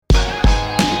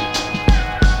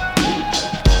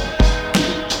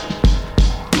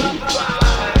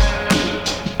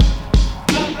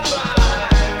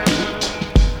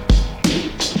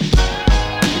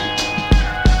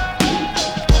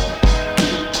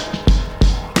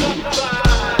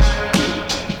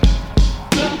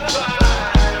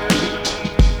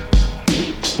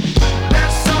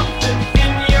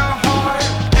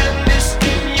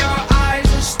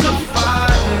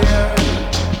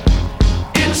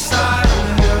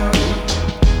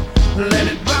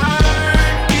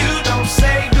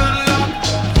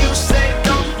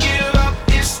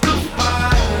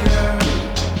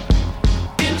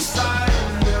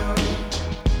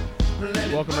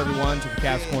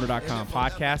CavsCorner.com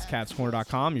podcast,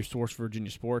 CavsCorner.com, your source for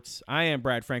Virginia sports. I am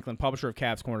Brad Franklin, publisher of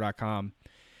CavsCorner.com.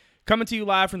 Coming to you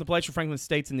live from the Palatial Franklin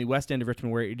Estates in the west end of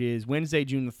Richmond, where it is Wednesday,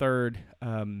 June the 3rd.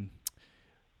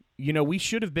 We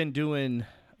should have been doing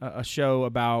a show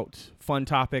about fun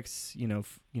topics,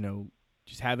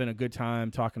 just having a good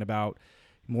time, talking about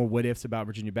more what-ifs about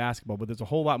Virginia basketball. But there's a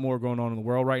whole lot more going on in the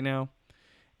world right now.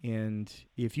 And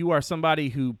if you are somebody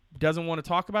who doesn't want to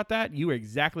talk about that, you are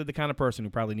exactly the kind of person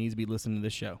who probably needs to be listening to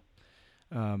this show.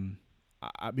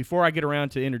 Before I get around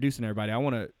to introducing everybody, I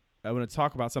want to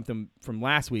talk about something from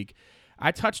last week.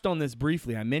 I touched on this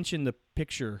briefly. I mentioned the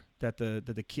picture that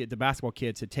the basketball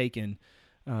kids had taken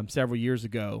several years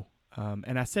ago,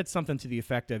 and I said something to the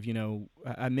effect of,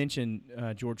 I mentioned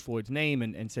George Floyd's name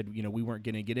and said, we weren't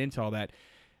going to get into all that.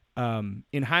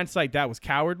 In hindsight, that was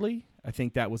cowardly. I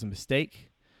think that was a mistake.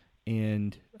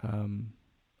 And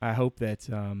I hope that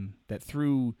that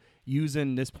through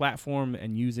using this platform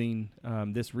and using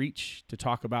this reach to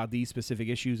talk about these specific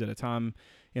issues at a time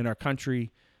in our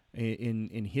country,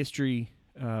 in history,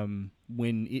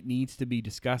 when it needs to be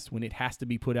discussed, when it has to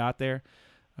be put out there,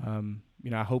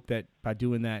 I hope that by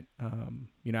doing that,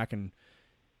 I can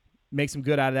make some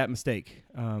good out of that mistake,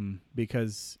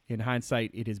 because in hindsight,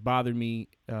 it has bothered me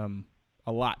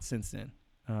a lot since then.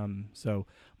 So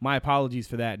my apologies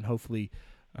for that, and hopefully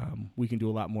we can do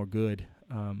a lot more good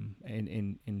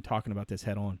in talking about this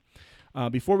head on.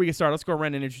 Before we get started, let's go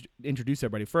around and introduce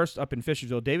everybody. First up in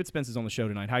Fishersville, David Spence is on the show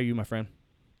tonight. How are you, my friend?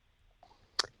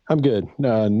 I'm good.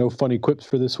 No funny quips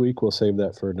for this week. We'll save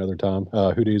that for another time.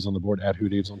 Hoodie's on the board, at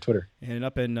Hoodie's on Twitter. And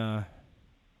up in, are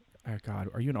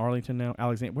you in Arlington now?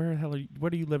 Alexander, where the hell are you?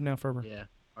 Where do you live now, Ferber? Yeah,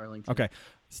 Arlington. Okay.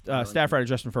 Staff writer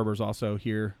Justin Ferber is also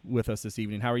here with us this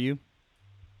evening. How are you?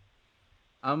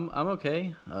 I'm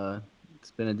okay.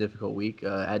 It's been a difficult week.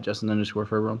 At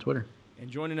Justin_Ferber on Twitter. And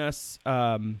joining us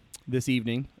this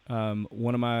evening,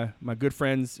 one of my good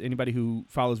friends, anybody who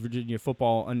follows Virginia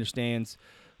football understands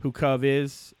who Cov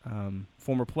is.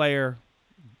 Former player.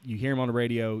 You hear him on the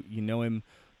radio. You know him.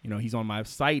 He's on my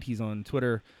site. He's on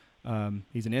Twitter.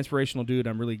 He's an inspirational dude.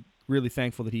 I'm really, really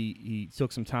thankful that he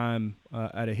took some time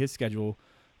out of his schedule,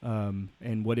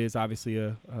 and what is obviously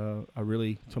a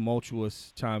really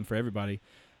tumultuous time for everybody,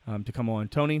 to come on.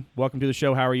 Tony, welcome to the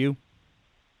show. How are you?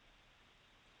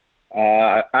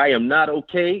 I am not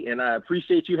okay, and I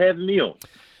appreciate you having me on.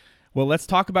 Well, let's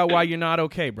talk about why you're not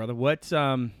okay, brother. What's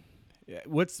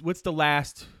the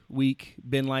last week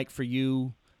been like for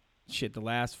you? The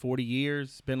last 40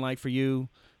 years been like for you?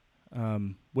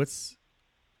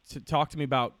 Talk to me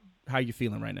about how you're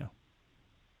feeling right now.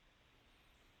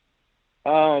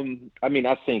 I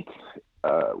think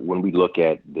when we look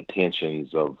at the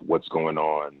tensions of what's going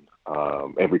on,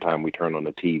 every time we turn on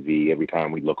the TV, every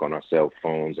time we look on our cell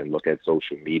phones and look at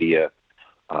social media,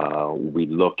 we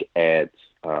look at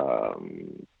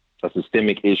a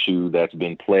systemic issue that's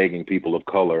been plaguing people of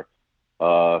color,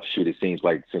 it seems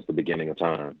like since the beginning of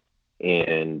time.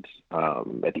 And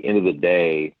at the end of the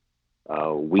day,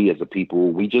 we as a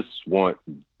people, we just want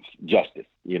justice.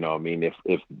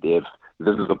 If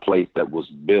this is a place that was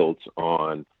built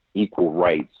on equal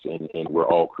rights and we're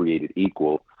all created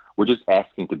equal, we're just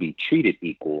asking to be treated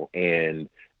equal. And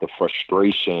the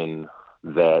frustration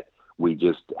that we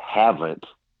just haven't,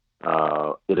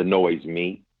 it annoys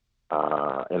me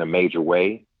in a major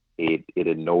way. It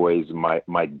annoys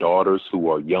my daughters who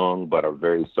are young but are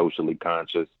very socially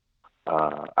conscious.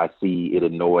 I see it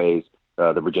annoys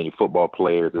the Virginia football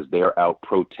players as they're out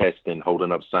protesting,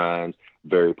 holding up signs,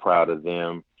 very proud of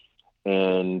them.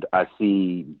 And I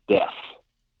see death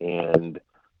and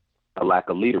a lack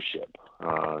of leadership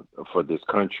for this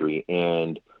country.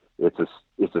 And it's a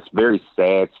very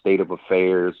sad state of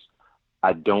affairs.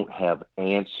 I don't have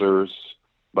answers,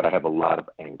 but I have a lot of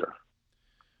anger.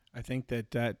 I think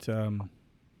that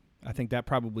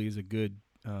probably is a good,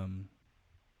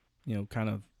 kind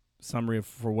of summary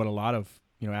for what a lot of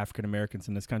African Americans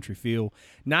in this country feel.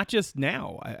 Not just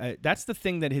now. That's the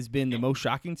thing that has been the most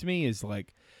shocking to me is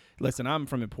like, listen, I'm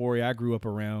from Emporia. I grew up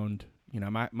around,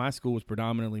 my school was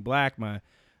predominantly black. My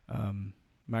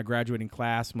graduating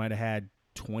class might have had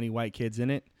 20 white kids in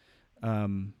it.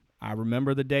 I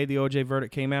remember the day the OJ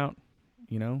verdict came out.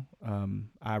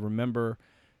 I remember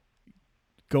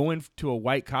going to a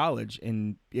white college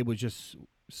and it was just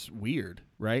weird,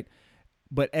 right?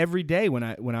 But every day when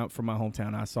I went out from my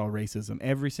hometown, I saw racism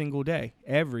every single day,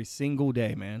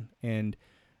 man. And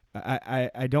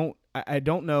I don't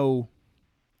know.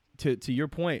 To your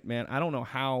point, man, I don't know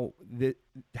how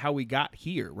we got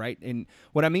here, right? And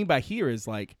what I mean by here is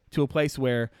like to a place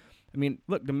where,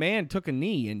 look, the man took a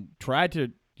knee and tried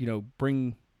to,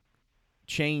 bring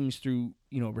change through,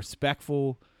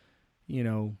 respectful,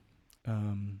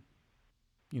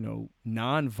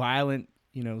 non-violent,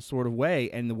 sort of way.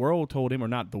 And the world told him, or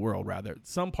not the world, rather,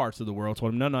 some parts of the world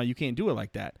told him, no, you can't do it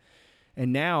like that.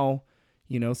 And now,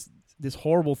 this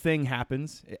horrible thing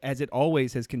happens, as it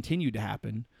always has continued to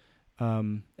happen.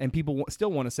 And people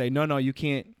still want to say, no, you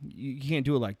can't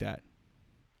do it like that.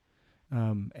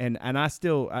 And I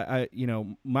still,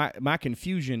 my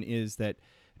confusion is that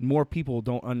more people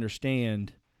don't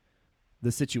understand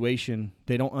the situation.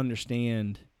 They don't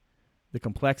understand the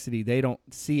complexity. They don't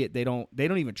see it. They don't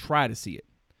even try to see it.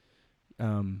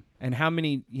 And how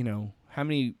many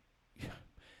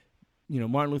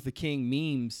Martin Luther King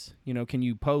memes, can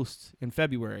you post in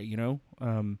February,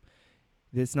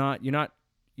 it's not,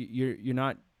 you're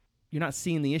not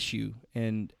seeing the issue.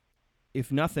 And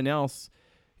if nothing else,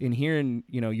 in hearing,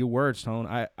 your words,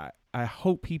 Tone, I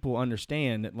hope people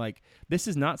understand that, like, this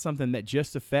is not something that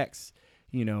just affects,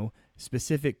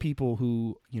 specific people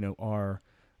who, are,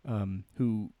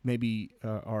 who maybe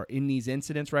are in these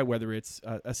incidents, right? Whether it's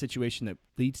a situation that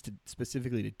leads to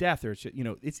specifically to death, or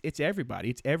it's everybody.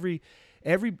 It's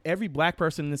every black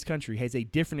person in this country has a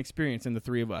different experience than the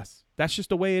three of us. That's just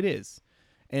the way it is.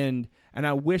 And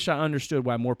I wish I understood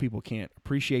why more people can't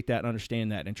appreciate that,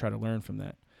 understand that, and try to learn from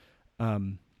that.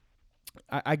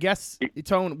 I guess,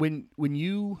 Tone, when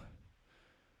you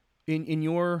in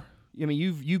your,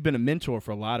 you've been a mentor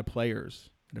for a lot of players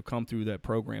that have come through that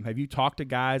program. Have you talked to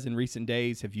guys in recent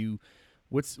days? Have you,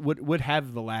 what's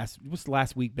the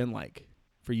last week been like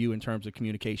for you in terms of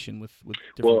communication with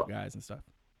different guys and stuff?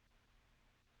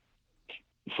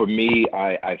 For me,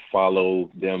 I follow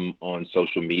them on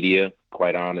social media,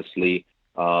 quite honestly,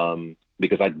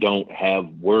 because I don't have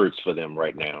words for them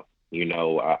right now.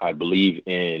 I believe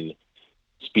in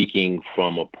speaking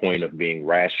from a point of being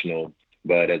rational,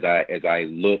 but as I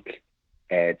look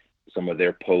at some of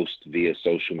their posts via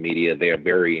social media, they are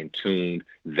very in tune.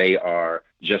 They are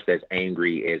just as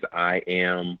angry as I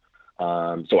am.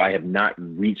 So I have not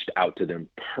reached out to them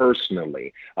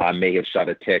personally. I may have shot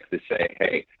a text to say,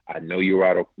 hey, I know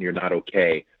you're not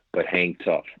okay, but hang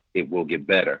tough. It will get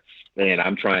better. And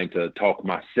I'm trying to talk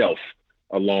myself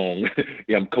along.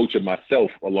 I'm coaching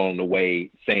myself along the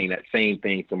way, saying that same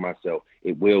thing to myself.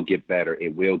 It will get better.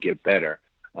 It will get better.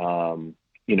 And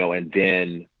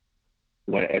then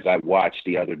as I watched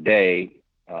the other day,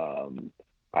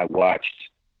 I watched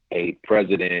a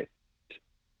president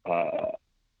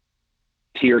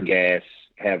tear gas,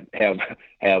 have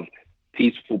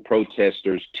peaceful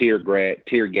protesters tear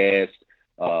gassed,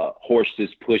 horses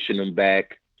pushing them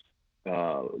back,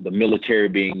 the military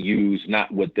being used, not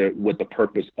what the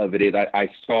purpose of it is. I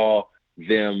saw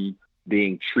them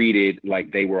being treated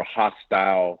like they were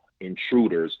hostile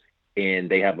intruders, and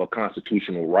they have a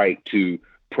constitutional right to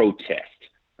protest.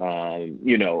 And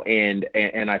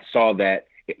I saw that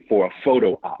for a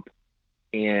photo op,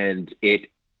 and it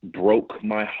broke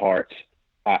my heart.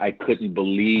 I couldn't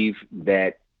believe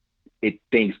that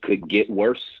things could get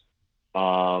worse,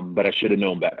 but I should have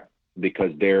known better,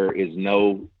 because there is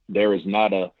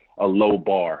not a low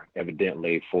bar,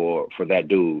 evidently, for that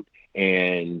dude.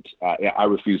 And I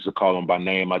refuse to call him by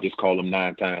name. I just call him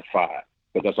 9 times 5,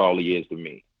 because that's all he is to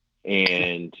me.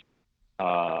 And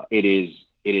it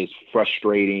is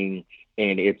frustrating,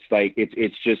 and it's like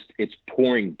it's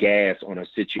pouring gas on a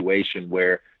situation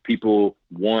where people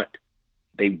want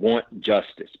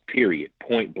justice, period,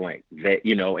 point blank. That,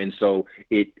 and so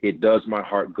it does my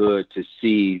heart good to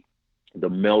see the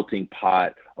melting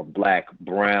pot of black,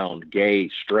 brown, gay,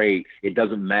 straight, it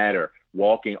doesn't matter,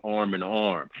 walking arm in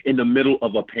arm in the middle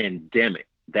of a pandemic.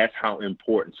 That's how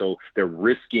important. So they're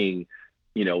risking,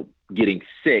 getting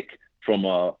sick from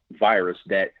a virus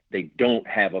that they don't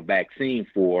have a vaccine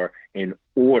for, in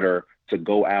order to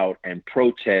go out and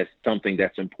protest something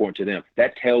that's important to them.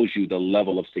 That tells you the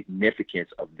level of significance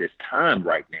of this time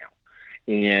right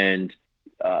now. And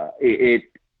it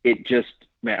just,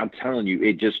 man, I'm telling you,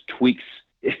 it just tweaks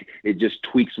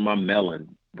my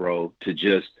melon, bro, to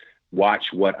just watch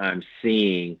what I'm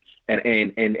seeing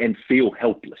and feel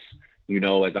helpless,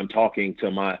 as I'm talking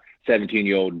to my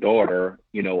 17-year-old daughter,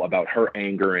 about her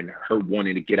anger and her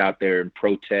wanting to get out there and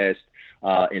protest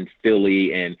in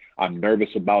Philly. And I'm nervous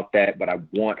about that, but I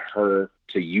want her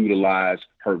to utilize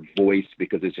her voice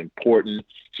because it's important.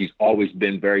 She's always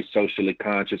been very socially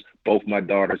conscious. Both my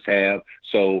daughters have.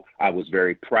 So I was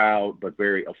very proud, but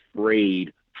very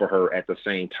afraid for her at the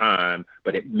same time.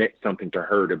 But it meant something to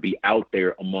her to be out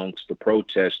there amongst the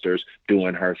protesters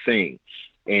doing her thing.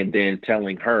 And then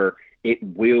telling her, it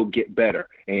will get better,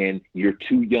 and you're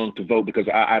too young to vote, because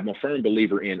I'm a firm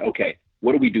believer in, okay,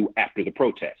 what do we do after the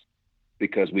protest?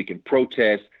 Because we can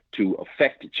protest to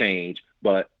affect change,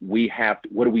 but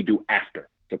what do we do after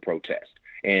the protest?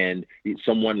 And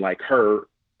someone like her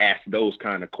asked those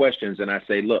kind of questions. And I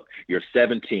say, look, you're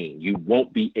 17. You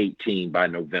won't be 18 by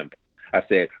November. I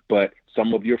said, but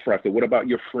some of your friends, I said, what about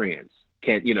your friends?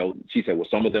 She said, well,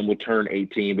 some of them will turn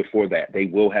 18 before that. They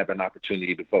will have an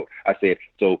opportunity to vote. I said,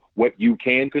 so what you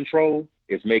can control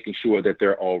is making sure that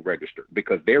they're all registered,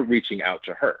 because they're reaching out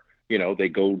to her. They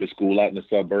go to school out in the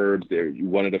suburbs. They're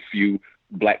one of the few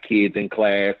Black kids in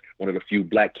class, one of the few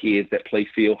Black kids that play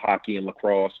field hockey and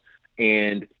lacrosse.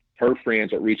 And her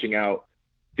friends are reaching out,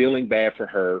 feeling bad for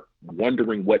her,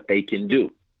 wondering what they can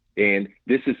do. And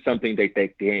this is something that they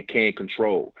can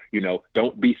control.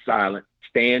 Don't be silent.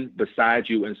 Stand beside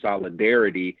you in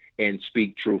solidarity and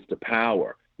speak truth to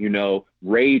power.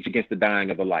 Rage against the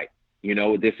dying of a light.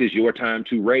 This is your time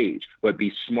to rage, but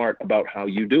be smart about how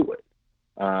you do it.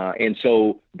 And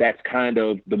so that's kind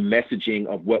of the messaging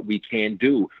of what we can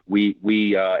do. We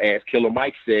as Killer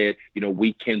Mike said,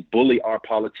 we can bully our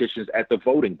politicians at the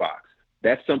voting box.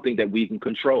 That's something that we can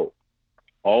control.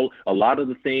 A lot of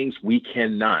the things we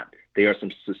cannot. There are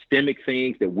some systemic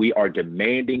things that we are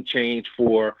demanding change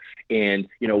for. And,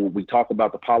 we talk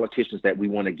about the politicians that we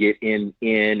want to get in,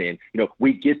 and,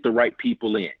 we get the right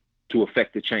people in to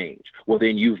affect the change. Well,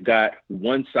 then you've got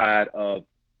one side of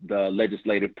the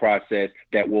legislative process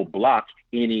that will block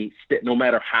any no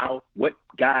matter what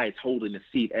guy is holding the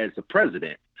seat as the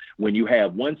president. When you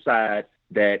have one side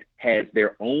that has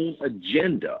their own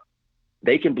agenda,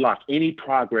 they can block any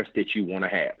progress that you want to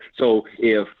have. So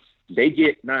if they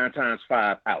get 9 times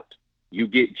 5 out, you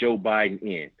get Joe Biden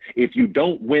in. If you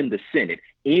don't win the Senate,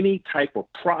 any type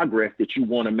of progress that you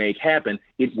want to make happen,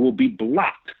 it will be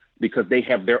blocked because they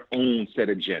have their own set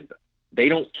agenda. They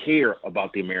don't care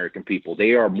about the American people.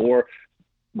 They are more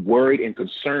worried and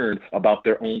concerned about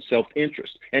their own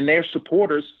self-interest. And their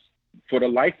supporters, for the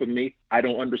life of me, I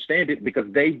don't understand it,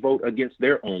 because they vote against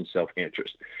their own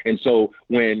self-interest. And so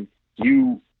when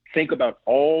you think about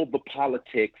all the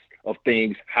politics of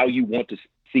things, how you want to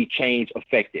see change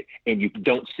affected, and you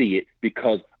don't see it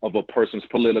because of a person's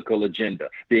political agenda,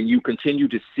 then you continue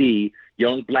to see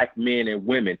young Black men and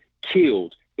women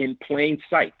killed in plain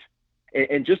sight.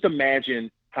 And just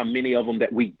imagine how many of them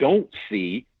that we don't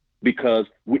see because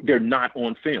they're not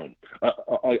on film.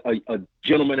 A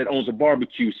gentleman that owns a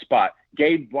barbecue spot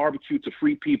gave barbecue to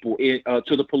free people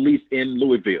to the police in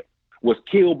Louisville, was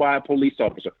killed by a police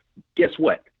officer. Guess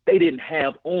what? They didn't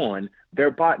have on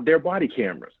their body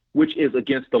cameras, which is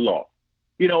against the law.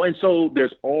 And so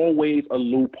there's always a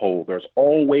loophole. There's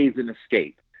always an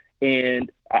escape.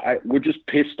 And we're just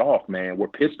pissed off, man. We're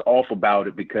pissed off about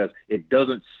it because it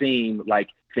doesn't seem like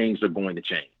things are going to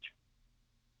change.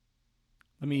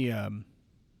 Let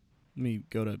me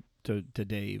go to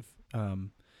Dave.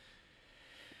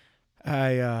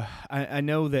 I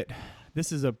know that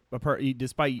this is a part.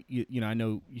 Despite I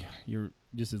know you're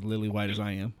just as lily white as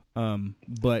I am.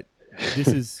 But this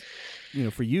is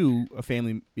for you a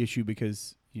family issue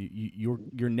because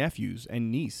your nephews and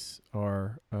niece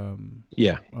are of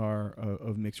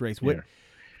mixed race. What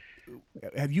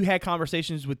have you had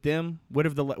conversations with them? What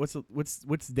have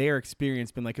what's their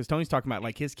experience been like? Because Tony's talking about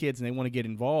like his kids and they want to get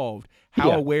involved.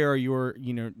 How aware are your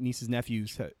nieces,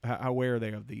 nephews? How aware are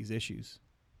they of these issues?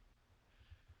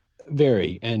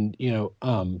 Very. And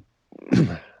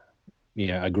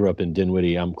I grew up in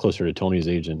Dinwiddie. I'm closer to Tony's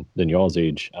age than y'all's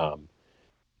age.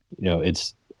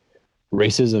 It's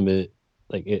racism.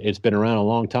 It's been around a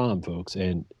long time, folks.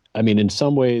 And I mean, in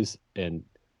some ways, and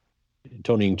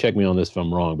Tony, you can check me on this if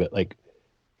I'm wrong, but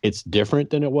it's different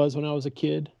than it was when I was a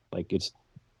kid.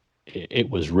 It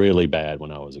was really bad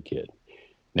when I was a kid.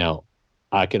 Now,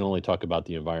 I can only talk about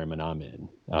the environment I'm in,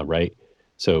 right?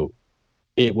 So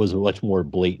it was much more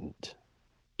blatant.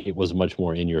 It was much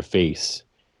more in your face.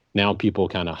 Now people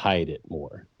kind of hide it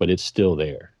more, but it's still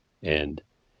there. And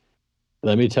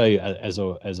let me tell you, as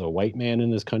a white man in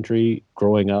this country,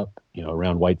 growing up,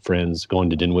 around white friends, going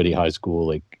to Dinwiddie High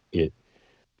School,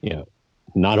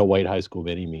 not a white high school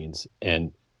by any means,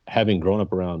 and having grown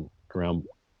up around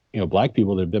Black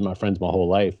people that have been my friends my whole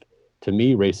life, to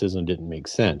me, racism didn't make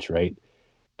sense, right?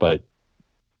 But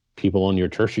people on your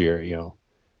tertiary,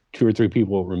 2 or 3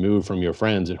 people removed from your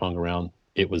friends that hung around,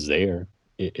 it was there.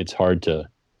 It's hard to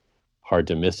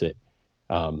miss it.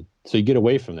 So you get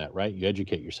away from that, right? You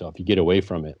educate yourself, you get away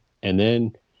from it. And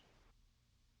then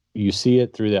you see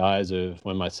it through the eyes of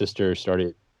when my sister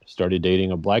started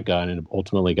dating a Black guy and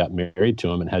ultimately got married to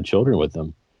him and had children with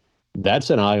him. That's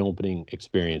an eye-opening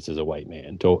experience as a white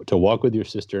man, to walk with your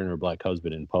sister and her Black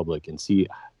husband in public and see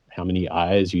how many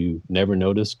eyes you never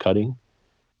noticed cutting.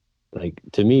 Like,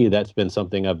 to me, that's been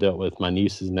something I've dealt with. My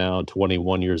niece is now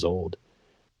 21 years old.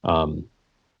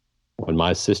 When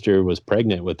my sister was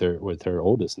pregnant with her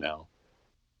oldest now,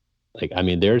 like, I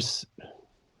mean,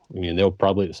 they'll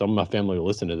probably, some of my family will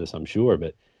listen to this, I'm sure,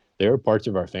 but there are parts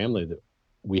of our family that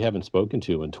we haven't spoken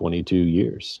to in 22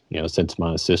 years, since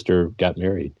my sister got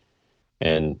married.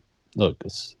 And look,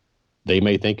 they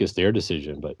may think it's their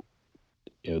decision, but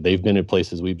they've been in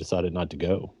places we've decided not to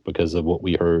go because of what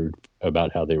we heard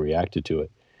about how they reacted to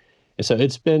it. And so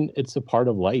it's a part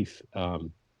of life.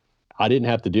 I didn't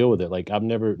have to deal with it. Like,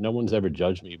 no one's ever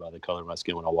judged me by the color of my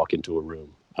skin when I walk into a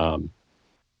room.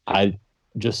 I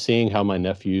just seeing how my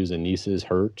nephews and nieces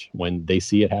hurt when they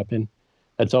see it happen,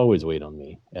 that's always weighed on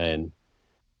me. And,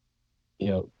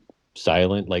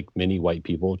 silent, like many white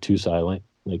people, too silent,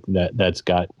 like that's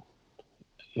got,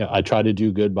 I try to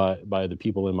do good by the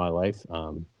people in my life.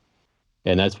 And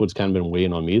that's what's kind of been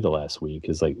weighing on me the last week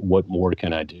is like, what more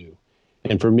can I do?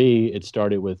 And for me, it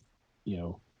started with,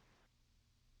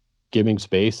 giving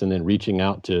space and then reaching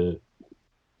out to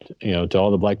all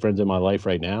the Black friends in my life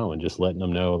right now and just letting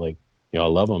them know, like, I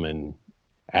love them, and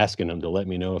asking them to let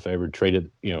me know if I ever if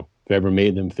I ever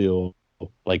made them feel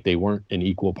like they weren't an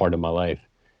equal part of my life.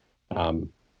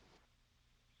 And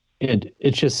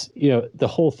it's just, the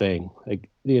whole thing, like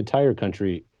the entire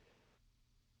country,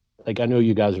 like, I know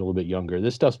you guys are a little bit younger.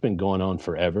 This stuff's been going on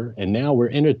forever. And now we're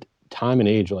in a time and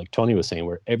age, like Tony was saying,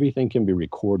 where everything can be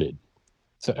recorded.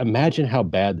 So imagine how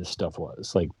bad this stuff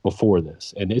was, like, before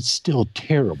this, and it's still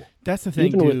terrible. That's the thing,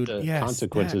 even dude. with the Yes,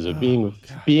 consequences of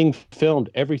being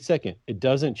filmed every second. It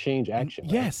doesn't change action.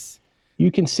 Right? Yes, you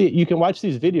can see it. You can watch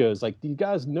these videos. Like, you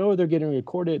guys know they're getting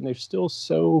recorded, and they're still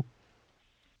so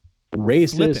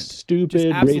racist, flippant.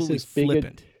 stupid, racist,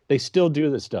 bigot. They still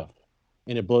do this stuff,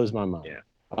 and it blows my mind.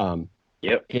 Yeah.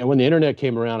 Yep. And when the internet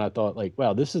came around, I thought, like,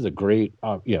 wow, this is a great.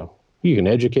 You can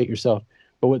educate yourself.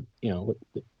 But what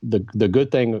the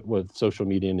good thing with social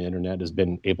media and the internet has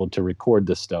been able to record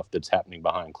this stuff that's happening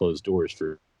behind closed doors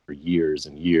for years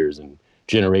and years and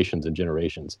generations and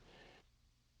generations.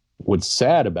 What's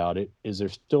sad about it is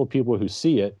there's still people who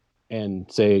see it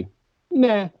and say,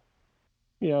 nah,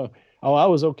 I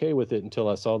was okay with it until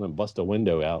I saw them bust a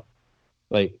window out.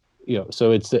 Like,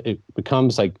 so it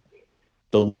becomes like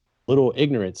the little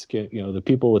ignorance can, the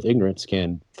people with ignorance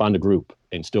can find a group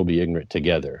and still be ignorant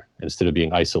together instead of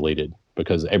being isolated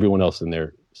because everyone else in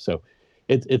there. So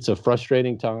it's a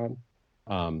frustrating time.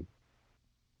 I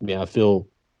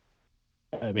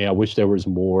wish there was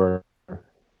more.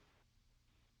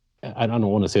 I don't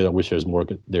want to say that I wish there was more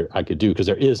there I could do, because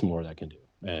there is more that I can do.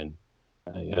 And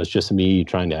it's just me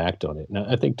trying to act on it. And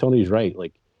I think Tony's right.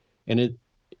 Like, and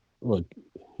when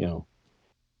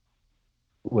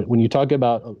you talk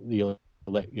about the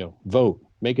vote,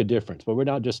 make a difference, but we're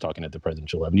not just talking at the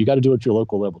presidential level. You got to do it at your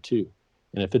local level too.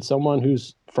 And if it's someone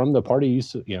who's from the party,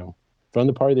 from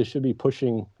the party that should be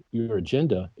pushing your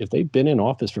agenda, if they've been in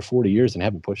office for 40 years and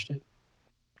haven't pushed it,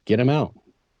 get them out.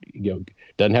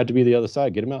 Doesn't have to be the other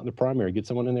side. Get them out in the primary. Get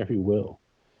someone in there who will.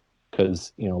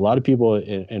 Because a lot of people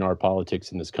in our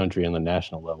politics in this country on the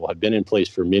national level have been in place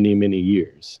for many, many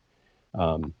years,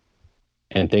 and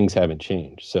things haven't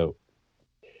changed. So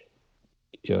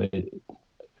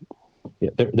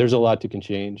there's a lot that can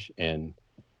change, and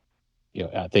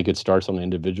I think it starts on the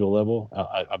individual level.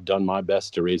 I've done my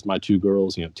best to raise my two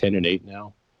girls, 10 and 8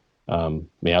 now.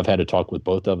 I've had a talk with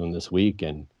both of them this week,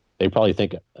 and they probably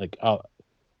think like,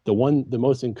 the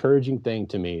most encouraging thing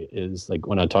to me is like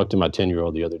when I talked to my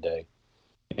 10-year-old the other day,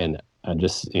 and I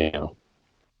just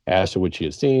asked her what she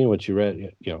had seen, what she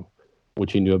read, what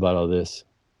she knew about all this.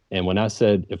 And when I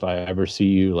said, if I ever see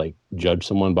you like judge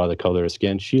someone by the color of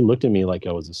skin, she looked at me like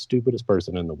I was the stupidest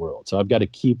person in the world. So I've got to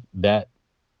keep that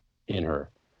in her,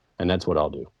 and that's what I'll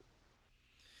do.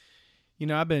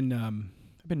 I've been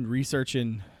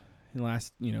researching in the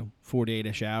last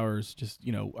 48-ish hours. Just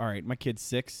all right, my kid's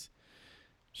 6.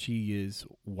 She is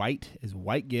white as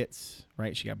white gets.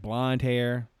 Right, she got blonde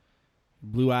hair,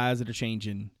 blue eyes that are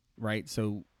changing. Right,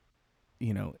 so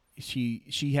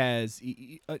she has.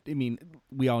 I mean,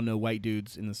 we all know white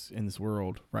dudes in this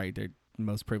world, right? They're the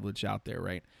most privileged out there,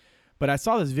 right? But I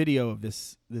saw this video of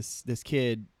this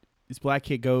kid. This black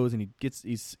kid goes and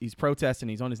he's protesting.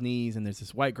 He's on his knees, and there's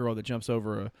this white girl that jumps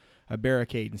over a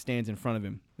barricade and stands in front of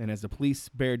him. And as the police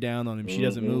bear down on him, she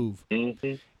doesn't move.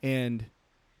 And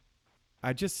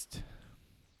I just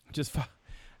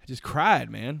cried,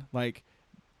 man. Like,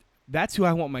 that's who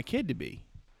I want my kid to be.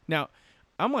 Now,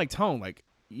 I'm like Tone, like,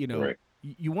 Right.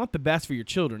 You want the best for your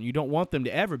children. You don't want them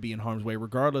to ever be in harm's way,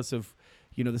 regardless of,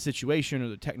 the situation or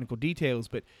the technical details.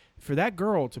 But for that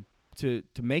girl to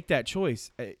make that choice,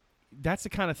 that's the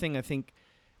kind of thing I think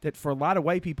that for a lot of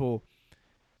white people,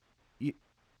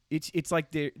 it's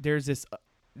like there's this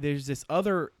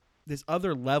other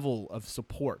level of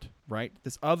support, right?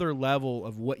 This other level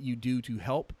of what you do to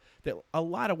help that a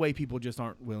lot of white people just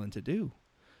aren't willing to do.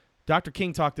 Dr.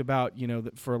 King talked about,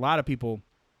 that for a lot of people,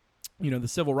 the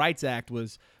Civil Rights Act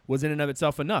was in and of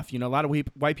itself enough. A lot of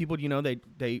white people,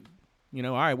 they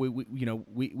all right,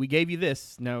 we gave you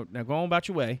this. Now go on about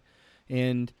your way.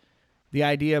 And the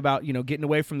idea about, getting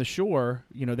away from the shore,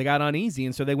 they got uneasy,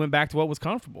 and so they went back to what was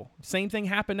comfortable. Same thing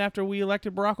happened after we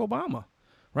elected Barack Obama,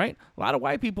 right? A lot of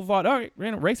white people thought, all right,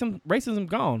 racism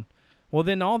gone. Well,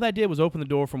 then all that did was open the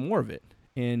door for more of it.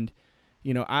 And,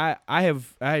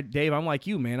 Dave, I'm like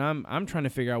you, man. I'm trying to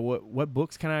figure out what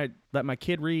books can I let my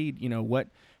kid read?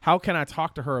 How can I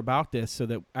talk to her about this so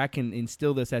that I can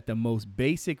instill this at the most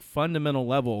basic, fundamental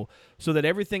level so that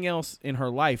everything else in her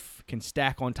life can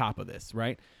stack on top of this,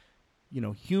 right?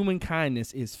 Human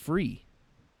kindness is free,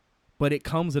 but it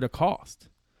comes at a cost,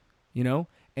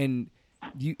 and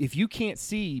if you can't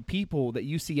see people that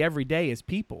you see every day as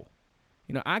people,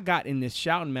 I got in this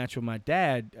shouting match with my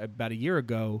dad about a year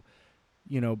ago,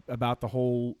 about the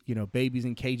whole, babies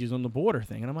in cages on the border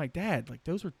thing. And I'm like, Dad, like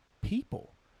those are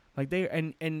people. Like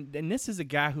and this is a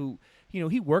guy who,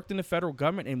 he worked in the federal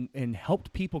government and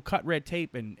helped people cut red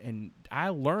tape. And I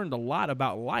learned a lot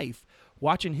about life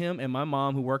watching him and my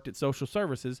mom, who worked at social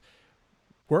services,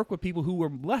 work with people who were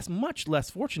much less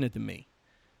fortunate than me.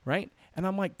 Right. And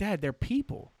I'm like, Dad, they're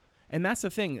people. And that's the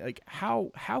thing. Like,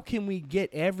 how can we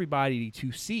get everybody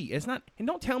to see? It's not, and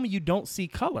don't tell me you don't see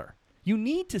color. You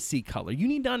need to see color. You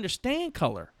need to understand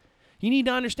color. You need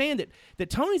to understand that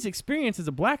Tony's experience as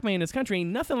a black man in this country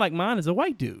ain't nothing like mine as a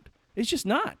white dude. It's just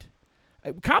not.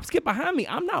 Cops get behind me,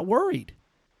 I'm not worried.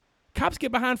 Cops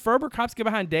get behind Ferber, cops get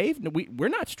behind Dave. We're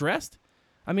not stressed.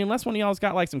 I mean, unless one of y'all's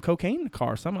got like some cocaine in the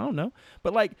car or something, I don't know.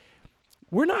 But like,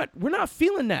 we're not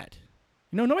feeling that.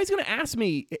 Nobody's going to ask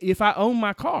me if I own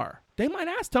my car. They might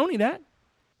ask Tony that.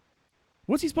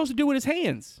 What's he supposed to do with his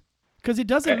hands? Because it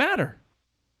doesn't matter.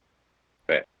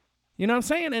 Right. You know what I'm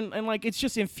saying? And like, it's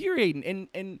just infuriating.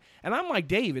 And I'm like,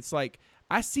 Dave, it's like,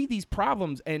 I see these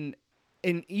problems and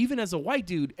even as a white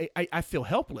dude, I feel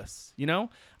helpless.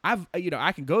 I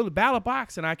can go to the ballot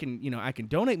box and I can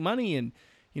donate money and,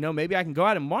 maybe I can go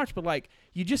out and march, but like,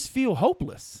 you just feel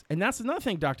hopeless. And that's another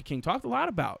thing Dr. King talked a lot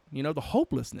about, the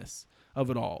hopelessness of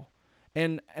it all.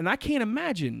 And I can't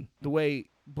imagine the way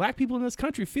black people in this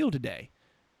country feel today.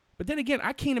 But then again,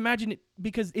 I can't imagine it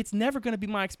because it's never going to be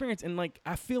my experience. And like,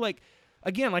 I feel like,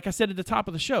 again, like I said at the top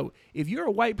of the show, if you're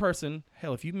a white person,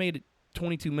 hell, if you made it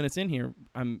 22 minutes in here,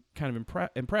 I'm kind of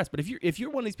impressed. But if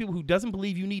you're one of these people who doesn't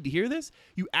believe you need to hear this,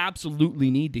 you absolutely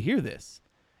need to hear this.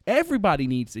 Everybody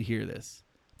needs to hear this.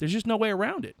 There's just no way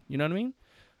around it. You know what I mean?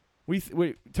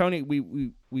 Tony,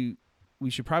 we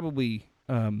should probably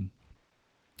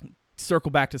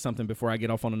circle back to something before I get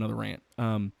off on another rant.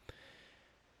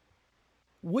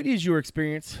 What is your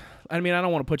experience? I mean, I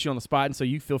don't want to put you on the spot, and so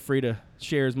you feel free to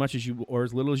share as much as you or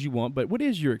as little as you want. But what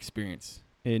is your experience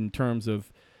in terms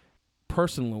of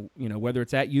personal? Whether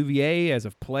it's at UVA as a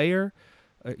player,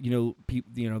 the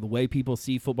way people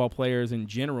see football players in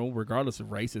general, regardless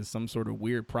of race, is some sort of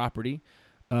weird property.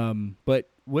 But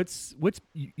what's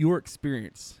your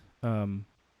experience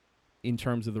in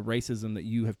terms of the racism that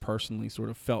you have personally sort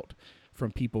of felt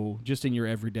from people just in your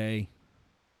everyday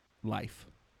life?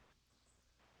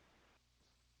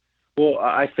 Well,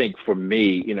 I think for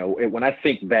me, when I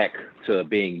think back to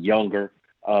being younger,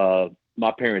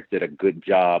 my parents did a good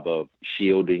job of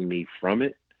shielding me from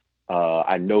it.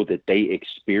 I know that they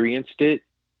experienced it.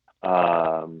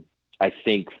 I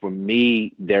think for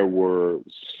me, there were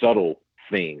subtle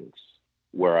things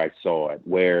where I saw it,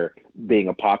 where being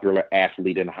a popular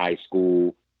athlete in high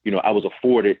school, I was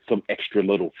afforded some extra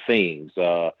little things,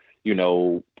 going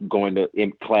to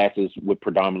in classes with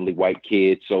predominantly white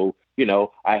kids. So,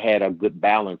 I had a good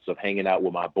balance of hanging out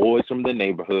with my boys from the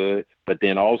neighborhood, but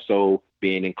then also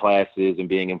being in classes and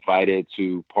being invited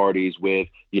to parties with,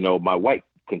 my white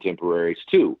contemporaries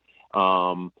too.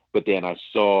 But then I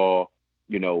saw,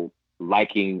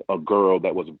 liking a girl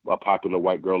that was a popular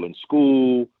white girl in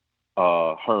school,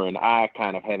 her and I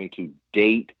kind of having to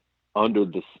date under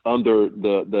the on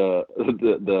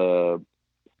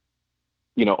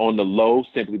the low,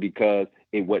 simply because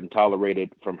it wasn't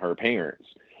tolerated from her parents.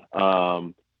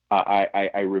 I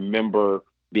remember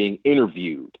being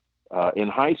interviewed in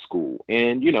high school,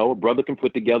 and a brother can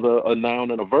put together a noun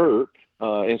and a verb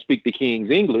and speak the King's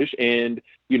English, and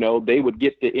they would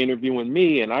get to interviewing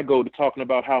me, and I go to talking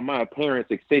about how my parents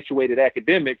accentuated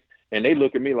academics, and they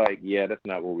look at me like, yeah, that's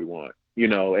not what we want,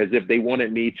 as if they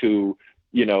wanted me to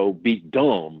be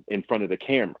dumb in front of the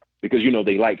camera because,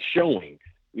 they like showing,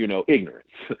 ignorance,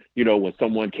 when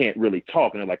someone can't really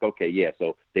talk and they're like, okay, yeah,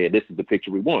 so this is the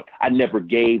picture we want. I never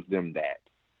gave them that.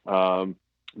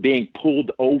 Being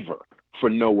pulled over for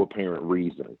no apparent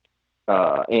reason,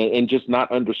 and just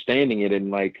not understanding it and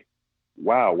like,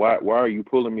 wow, why are you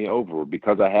pulling me over?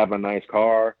 Because I have a nice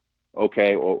car?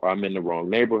 Okay, or I'm in the wrong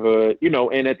neighborhood,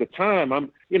 and at the time I'm,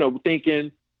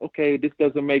 thinking, okay, this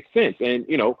doesn't make sense. And,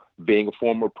 being a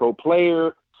former pro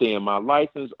player, seeing my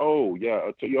license, oh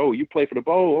yeah, oh, you play for the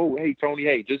Bowl? Oh, hey, Tony,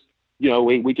 hey, just,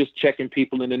 we just checking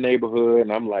people in the neighborhood.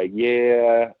 And I'm like,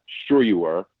 yeah, sure you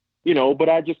were, but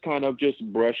I just kind of just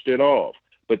brushed it off.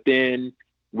 But then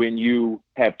when you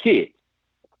have kids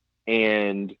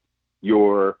and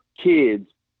your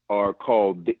kids are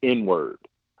called the N-word,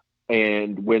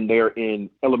 and when they're in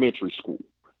elementary school,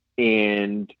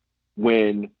 and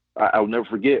when I'll never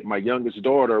forget, my youngest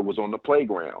daughter was on the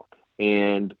playground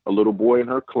and a little boy in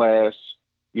her class,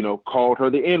 called her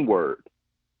the N-word.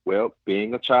 Well,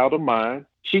 being a child of mine,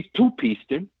 she two-pieced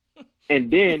him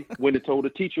and then went and told the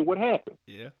teacher what happened.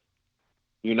 Yeah.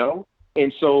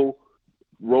 And so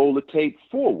roll the tape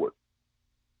forward.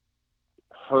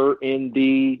 Her in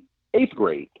the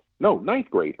ninth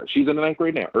grade. She's in the ninth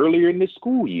grade now, earlier in this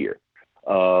school year.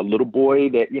 Little boy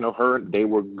that, they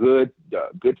were good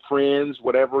friends,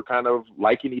 whatever, kind of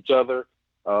liking each other,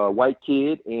 white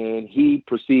kid. And he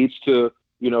proceeds to,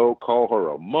 call her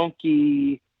a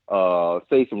monkey,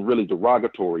 say some really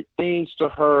derogatory things to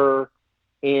her.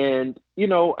 And,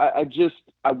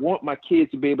 I want my kids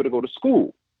to be able to go to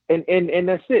school and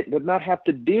that's it, but not have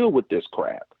to deal with this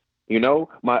crap.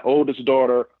 My oldest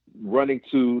daughter running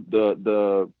to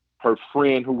her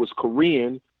friend who was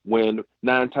Korean when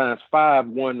 9x5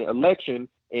 won the election,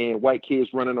 and white kids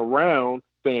running around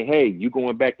saying, hey, you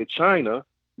going back to China,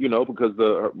 because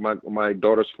my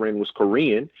daughter's friend was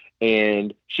Korean,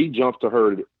 and she jumped to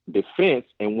her defense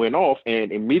and went off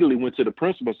and immediately went to the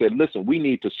principal and said, listen, we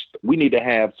need to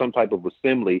have some type of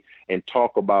assembly and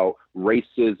talk about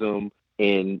racism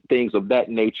and things of that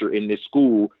nature in this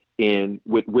school and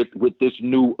with this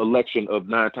new election of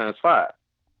 9x5.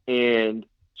 And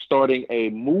starting a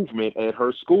movement at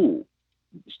her school,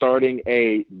 starting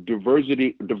a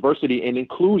diversity and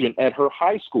inclusion at her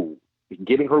high school,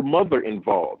 getting her mother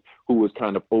involved, who was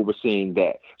kind of overseeing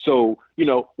that. So,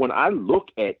 when I look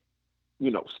at,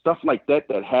 stuff like that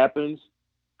happens,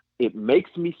 it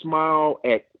makes me smile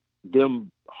at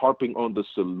them harping on the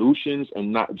solutions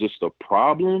and not just the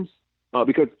problems.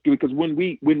 Because when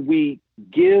we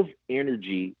give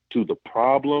energy to the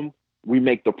problem, we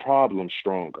make the problem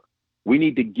stronger. We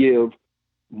need to give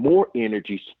more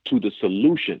energy to the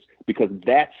solutions because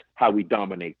that's how we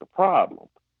dominate the problem,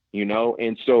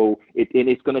 And so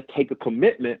it's going to take a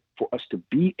commitment for us to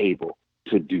be able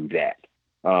to do that,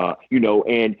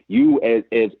 And you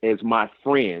as my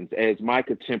friends, as my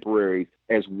contemporaries,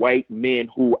 as white men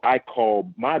who I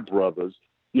call my brothers,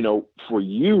 for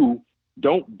you,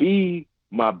 don't be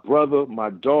my brother, my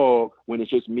dog, when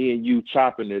it's just me and you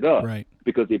chopping it up. Right.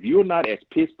 Because if you're not as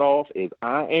pissed off as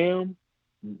I am,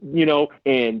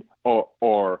 and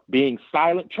or being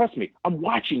silent, trust me, I'm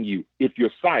watching you if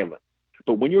you're silent.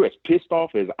 But when you're as pissed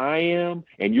off as I am,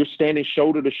 and you're standing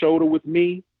shoulder to shoulder with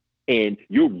me, and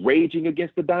you're raging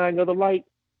against the dying of the light,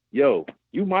 yo,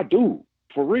 you my dude,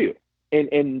 for real.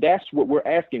 And that's what we're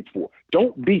asking for.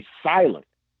 Don't be silent.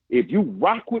 If you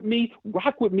rock with me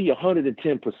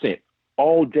 110%.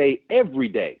 All day, every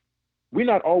day. We're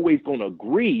not always going to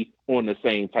agree on the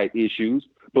same type issues,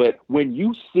 but when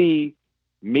you see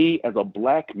me as a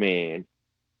black man,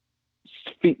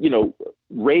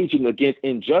 raging against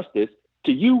injustice,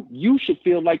 to you, you should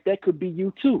feel like that could be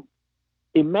you too.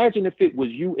 Imagine if it was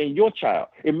you and your child.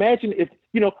 Imagine if,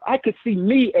 I could see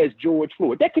me as George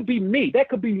Floyd. That could be me. That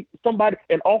could be somebody,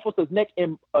 an officer's neck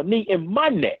and a knee in my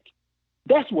neck.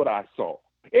 That's what I saw.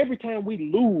 Every time we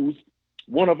lose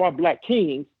one of our black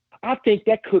kings, I think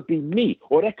that could be me,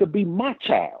 or that could be my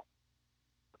child.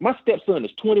 My stepson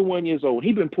is 21 years old.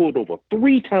 He's been pulled over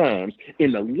 3 times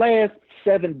in the last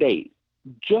 7 days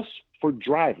just for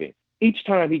driving. Each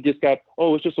time he just got,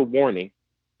 oh, it's just a warning.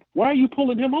 Why are you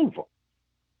pulling him over?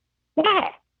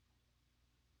 Why?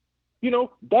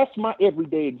 That's my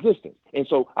everyday existence. And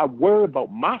so I worry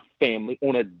about my family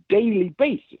on a daily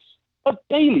basis.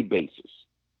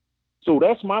 So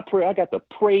that's my prayer. I got to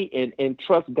pray and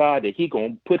trust God that He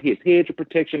gonna put His hedge of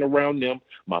protection around them,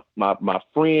 my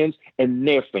friends and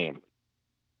their family.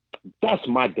 That's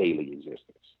my daily existence.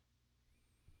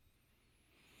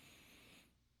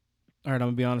 All right, I'm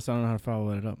gonna be honest. I don't know how to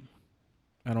follow that up.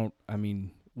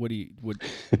 What do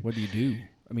you do?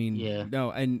 I mean, Yeah.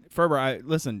 no. And Ferber,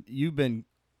 listen. You've been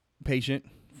patient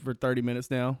for 30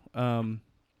 minutes now.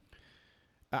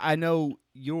 I know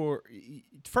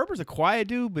Ferber's a quiet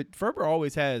dude, but Ferber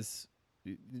always has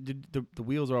the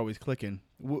wheels are always clicking.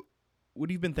 What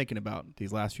have you been thinking about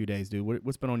these last few days, dude?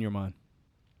 What's been on your mind?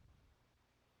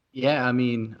 Yeah, I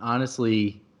mean,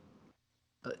 honestly,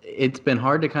 it's been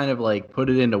hard to kind of like put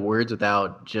it into words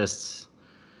without just,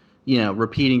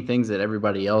 repeating things that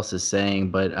everybody else is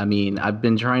saying. But I mean, I've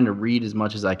been trying to read as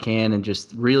much as I can and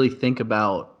just really think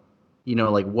about,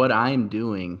 like what I'm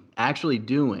actually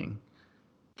doing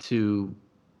to,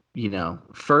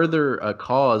 further a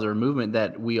cause or movement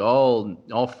that we all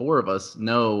four of us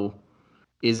know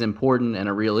is important and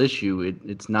a real issue.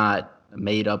 It's not a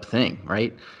made up thing,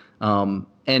 right?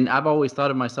 And I've always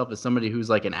thought of myself as somebody who's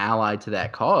like an ally to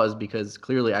that cause, because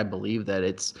clearly I believe that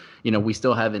it's, we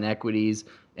still have inequities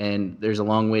and there's a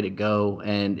long way to go,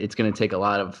 and it's going to take a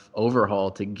lot of overhaul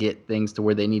to get things to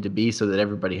where they need to be so that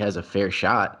everybody has a fair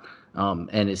shot,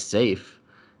 and is safe.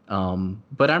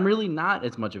 But I'm really not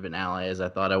as much of an ally as I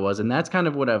thought I was. And that's kind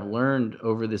of what I've learned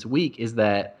over this week, is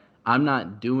that I'm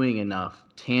not doing enough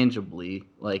tangibly.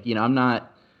 Like, I'm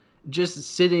not just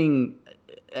sitting,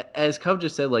 as Cove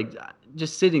just said, like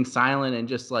just sitting silent and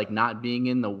just like not being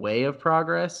in the way of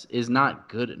progress is not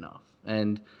good enough.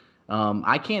 And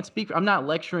I can't I'm not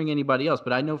lecturing anybody else,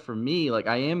 but I know for me, like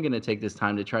I am going to take this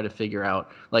time to try to figure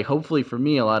out, like, hopefully for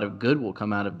me, a lot of good will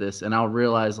come out of this. And I'll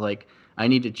realize like I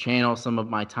need to channel some of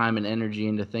my time and energy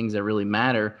into things that really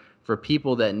matter for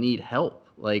people that need help.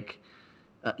 Like,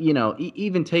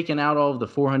 even taking out all of the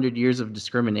 400 years of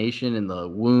discrimination and the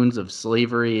wounds of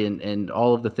slavery and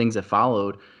all of the things that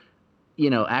followed,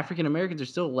 African Americans are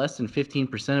still less than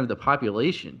 15% of the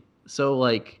population. So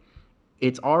like,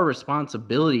 it's our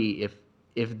responsibility,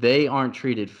 if they aren't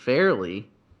treated fairly,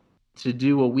 to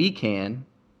do what we can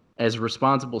as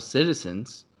responsible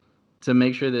citizens to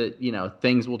make sure that,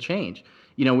 things will change.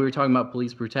 We were talking about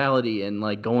police brutality and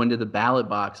like going to the ballot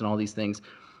box and all these things.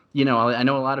 I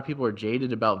know a lot of people are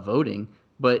jaded about voting,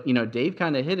 but Dave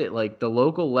kind of hit it. Like, the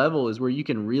local level is where you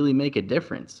can really make a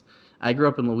difference. I grew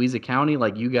up in Louisa County,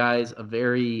 like you guys, a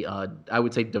very, I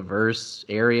would say, diverse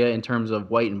area in terms of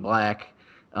white and black.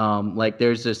 Like,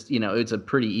 there's just, it's a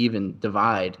pretty even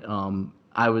divide.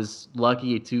 I was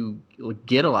lucky to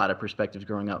get a lot of perspectives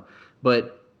growing up,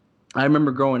 but I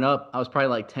remember growing up, I was probably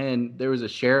like 10, there was a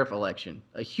sheriff election,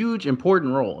 a huge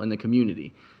important role in the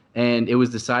community. And it was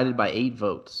decided by 8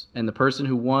 votes. And the person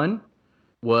who won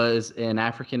was an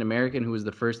African American who was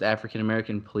the first African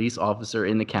American police officer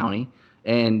in the county.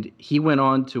 And he went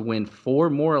on to win 4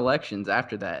 more elections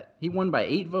after that. He won by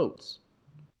 8 votes.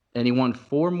 And he won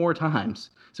 4 more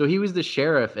times. So he was the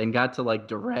sheriff and got to like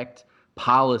direct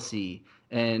policy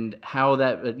and how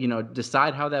that,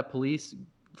 decide how that police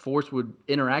force would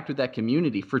interact with that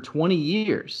community for 20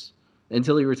 years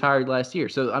until he retired last year.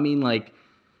 So, I mean, like,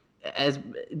 as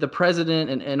the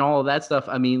president and all of that stuff,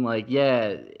 I mean, like,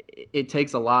 yeah, it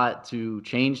takes a lot to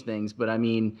change things. But I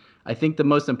mean, I think the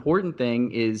most important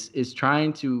thing is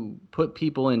trying to put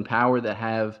people in power that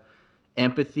have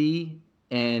empathy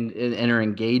and are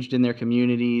engaged in their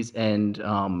communities and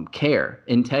care,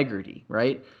 integrity,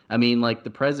 right? I mean, like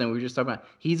the president we were just talking about,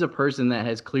 he's a person that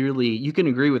has clearly, you can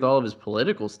agree with all of his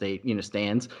political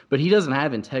stands, but he doesn't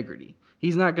have integrity.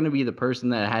 He's not going to be the person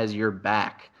that has your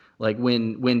back, like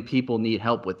when people need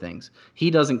help with things. He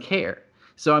doesn't care.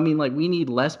 So I mean, like, we need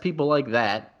less people like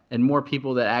that and more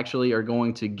people that actually are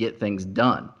going to get things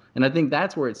done. And I think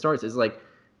that's where it starts. Is like,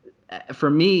 for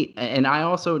me, and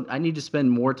I need to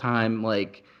spend more time,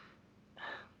 like,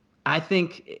 I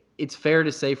think it's fair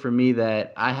to say for me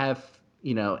that I have,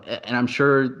 and I'm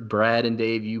sure Brad and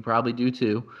Dave, you probably do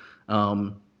too,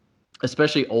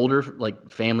 especially older,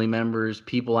 like family members,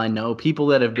 people I know, people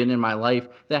that have been in my life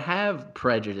that have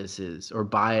prejudices or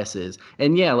biases.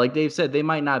 And yeah, like Dave said, they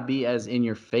might not be as in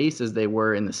your face as they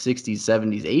were in the 60s,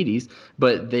 70s, 80s,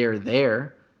 but they're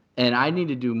there. And I need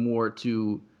to do more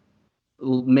to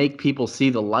make people see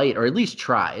the light, or at least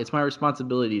try. It's my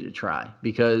responsibility to try,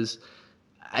 because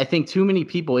I think too many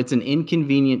people, it's an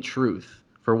inconvenient truth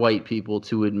for white people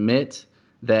to admit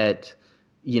that,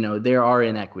 there are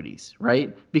inequities,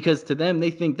 right? Because to them, they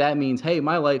think that means, hey,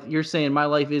 you're saying my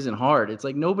life isn't hard. It's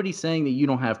like, nobody's saying that you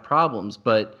don't have problems,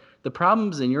 but the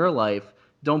problems in your life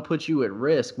don't put you at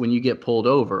risk when you get pulled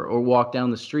over or walk down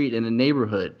the street in a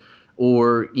neighborhood,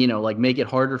 or, like, make it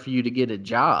harder for you to get a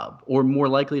job or more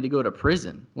likely to go to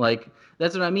prison. Like,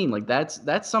 that's what I mean. Like,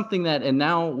 that's something that, and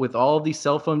now with all of these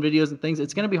cell phone videos and things,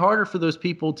 it's going to be harder for those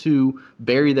people to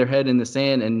bury their head in the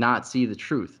sand and not see the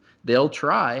truth. They'll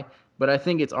try, but I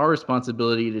think it's our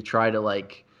responsibility to try to,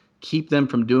 like, keep them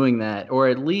from doing that, or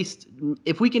at least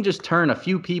if we can just turn a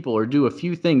few people or do a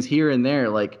few things here and there,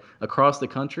 like across the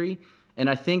country. And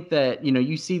I think that,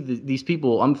 you see these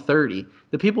people, I'm 30,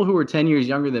 the people who are 10 years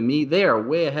younger than me, they are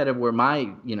way ahead of where my,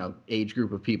 age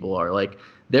group of people are. Like,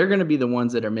 they're going to be the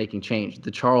ones that are making change. The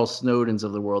Charles Snowdens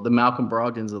of the world, the Malcolm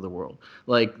Brogdons of the world.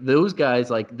 Like, those guys,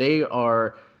 like, they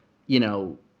are,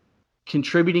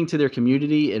 contributing to their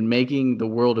community and making the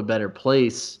world a better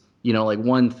place, like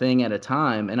one thing at a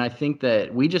time. And I think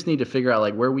that we just need to figure out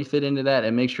like where we fit into that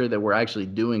and make sure that we're actually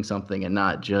doing something and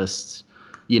not just,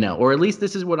 or at least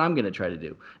this is what I'm going to try to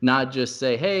do. Not just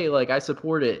say, hey, like I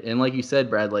support it. And like you said,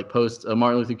 Brad, like post a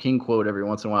Martin Luther King quote every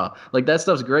once in a while. Like that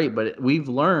stuff's great, but we've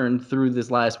learned through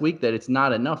this last week that it's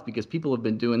not enough because people have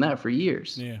been doing that for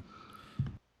years. Yeah.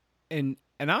 And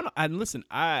listen,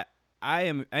 I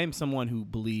am someone who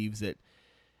believes that,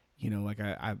 like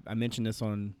I mentioned this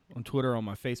on Twitter, on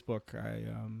my Facebook.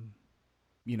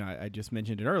 I just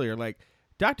mentioned it earlier. Like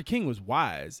Dr. King was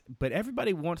wise, but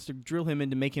everybody wants to drill him in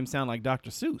to make him sound like Dr.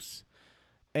 Seuss.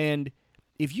 And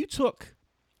if you took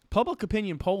public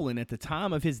opinion polling at the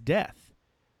time of his death,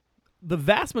 the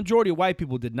vast majority of white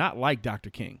people did not like Dr.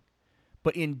 King.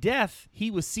 But in death,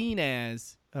 he was seen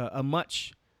as a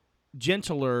much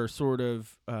gentler sort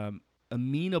of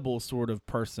amenable sort of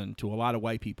person to a lot of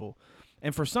white people.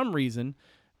 And for some reason,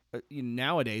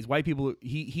 nowadays, white people,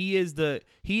 he is the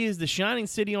shining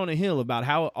city on a hill about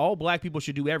how all black people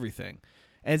should do everything,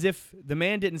 as if the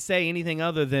man didn't say anything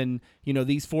other than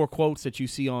these 4 quotes that you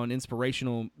see on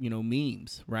inspirational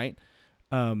memes, right?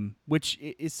 Which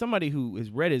is somebody who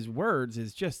has read his words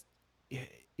is just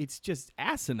it's just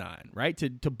asinine, right?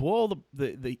 To boil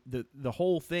the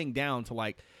whole thing down to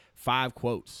like 5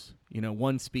 quotes,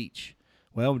 one speech.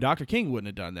 Well, Dr. King wouldn't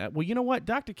have done that. Well, you know what?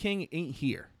 Dr. King ain't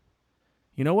here.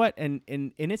 You know what? And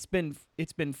it's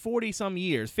been 40 some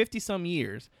years, 50 some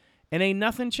years, and ain't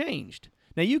nothing changed.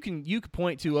 Now you can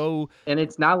point to and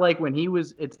it's not like when he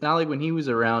was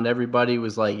around, everybody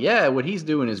was like, yeah, what he's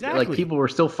doing is exactly. Like people were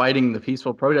still fighting the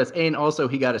peaceful protests, and also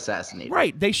he got assassinated.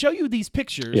 Right. They show you these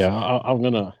pictures. Yeah, I'm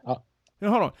gonna. No,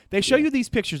 hold on. They show you these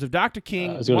pictures of Dr.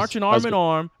 King marching arm in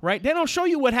arm, right? They don't show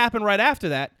you what happened right after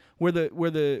that, where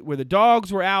the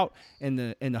dogs were out and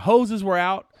the hoses were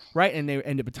out, right? And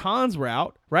the batons were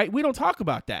out, right? We don't talk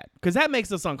about that because that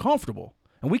makes us uncomfortable,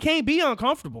 and we can't be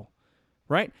uncomfortable,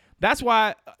 right? That's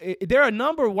why there are a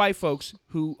number of white folks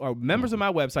who are members of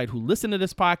my website who listen to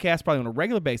this podcast probably on a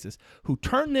regular basis who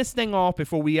turned this thing off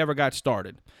before we ever got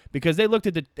started because they looked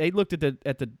at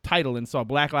the title and saw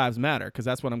Black Lives Matter because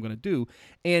that's what I'm going to do,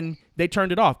 and they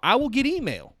turned it off. I will get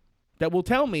email that will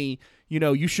tell me,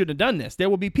 you shouldn't have done this. There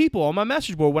will be people on my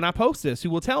message board when I post this who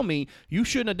will tell me you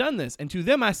shouldn't have done this, and to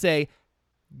them I say,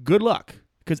 good luck,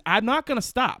 because I'm not going to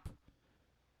stop.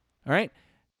 All right.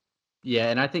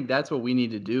 Yeah, and I think that's what we need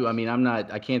to do. I mean,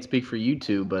 I can't speak for you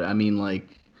two, but I mean,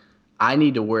 like, I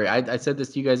need to worry. I said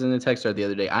this to you guys in the text thread the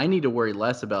other day. I need to worry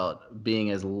less about being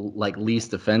as like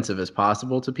least offensive as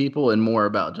possible to people and more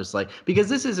about just like, because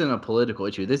this isn't a political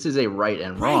issue. This is a right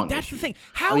and wrong That's issue. the thing.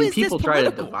 How is people this try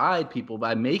political? to divide people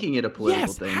by making it a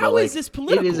political thing. How but, is this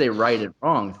political? It is a right and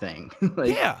wrong thing.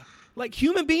 Yeah. Like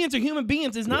human beings are human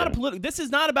beings. It's not a political. This is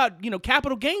not about,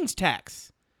 capital gains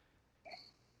tax.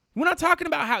 We're not talking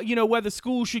about how, whether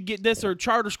schools should get this or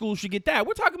charter schools should get that.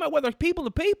 We're talking about whether people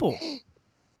to people.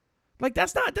 Like,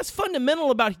 that's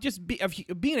fundamental about just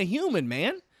being a human,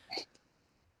 man.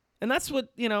 And that's what,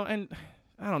 and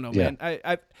I don't know, man.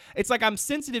 It's like I'm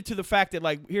sensitive to the fact that,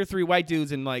 like, here are 3 white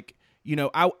dudes and, like,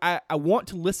 I want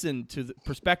to listen to the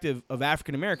perspective of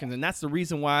African Americans. And that's the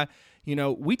reason why,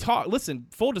 we talk. Listen,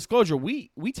 full disclosure,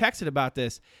 we texted about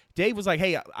this. Dave was like,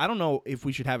 hey, I don't know if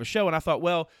we should have a show. And I thought,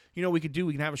 well, we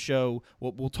can have a show.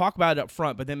 We'll talk about it up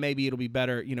front, but then maybe it'll be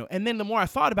better, And then the more I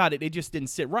thought about it, it just didn't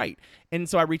sit right. And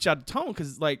so I reached out to Tone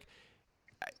because, like,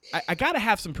 I got to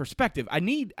have some perspective. I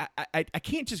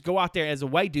can't just go out there as a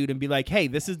white dude and be like, hey,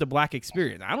 this is the black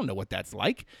experience. I don't know what that's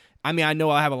like. I mean, I know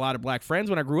I have a lot of black friends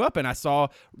when I grew up, and I saw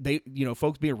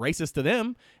folks being racist to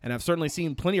them, and I've certainly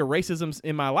seen plenty of racisms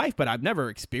in my life, but I've never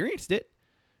experienced it.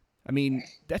 I mean,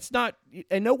 that's not,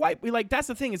 and no white, like, that's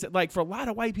the thing is that, like, for a lot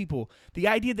of white people, the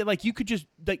idea that, like, you could just,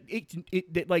 like,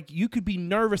 that, like, you could be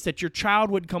nervous that your child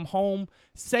would come home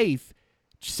safe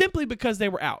simply because they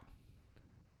were out.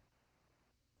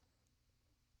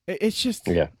 It's just.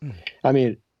 Yeah. I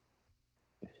mean,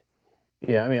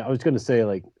 I was going to say,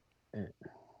 like,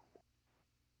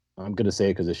 I'm going to say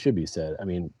it because it should be said. I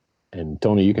mean, and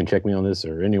Tony, you can check me on this,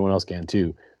 or anyone else can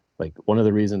too. Like, one of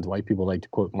the reasons white people like to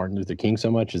quote Martin Luther King so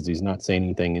much is he's not saying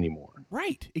anything anymore.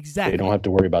 Right. Exactly. They don't have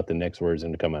to worry about the next words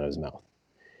that come out of his mouth.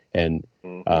 And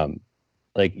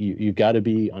like you've got to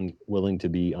be willing to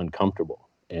be uncomfortable.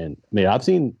 And I mean, I've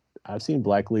seen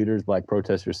black leaders, black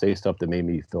protesters say stuff that made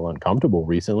me feel uncomfortable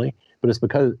recently, but it's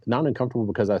because not uncomfortable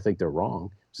because I think they're wrong.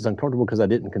 It's just uncomfortable because I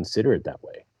didn't consider it that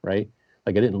way, right?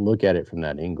 Like I didn't look at it from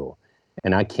that angle.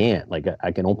 And I can't, like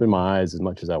I can open my eyes as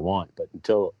much as I want, but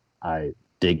until I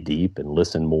dig deep and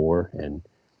listen more, and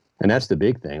that's the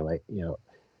big thing. Like,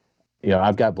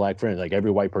 I've got black friends. Like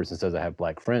every white person says I have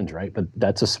black friends, right? But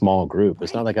that's a small group.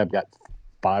 It's not like I've got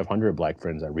 500 black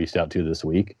friends I reached out to this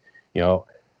week, but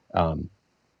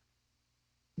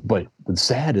what's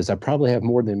sad is I probably have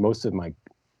more than most of my,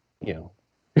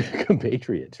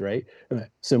 compatriots, right?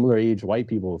 Similar age white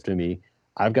people to me.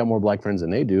 I've got more black friends than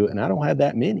they do, and I don't have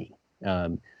that many.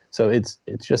 So it's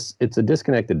a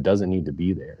disconnect that doesn't need to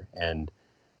be there. And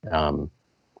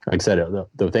like I said,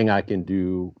 the thing I can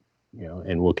do,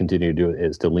 and will continue to do,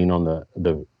 is to lean on the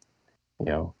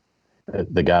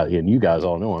guy, and you guys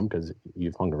all know him because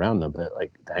you've hung around them, but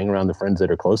like to hang around the friends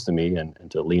that are close to me and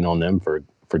to lean on them for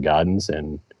guidance.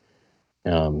 And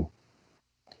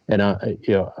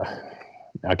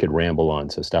I could ramble on,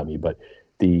 so stop me. But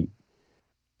the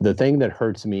thing that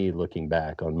hurts me looking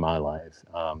back on my life,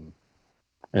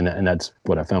 and that's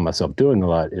what I found myself doing a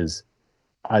lot, is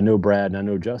I know Brad and I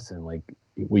know Justin. Like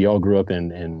we all grew up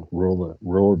in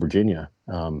rural Virginia.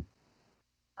 I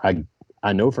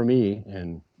know for me,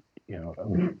 and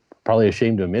I'm probably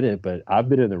ashamed to admit it, but I've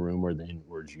been in the room where the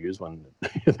N-word's used when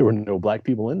there were no black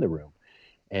people in the room,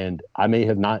 and I may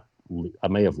have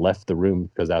left the room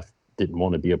because I didn't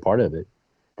want to be a part of it.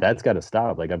 That's got to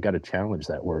stop. Like I've got to challenge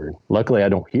that word. Luckily, I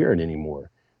don't hear it anymore.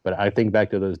 But I think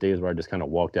back to those days where I just kind of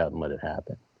walked out and let it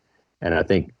happen. And I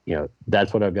think,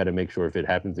 that's what I've got to make sure if it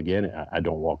happens again, I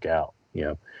don't walk out,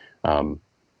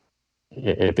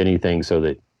 if anything, so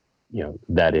that,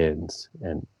 that ends.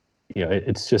 And,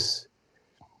 it's just,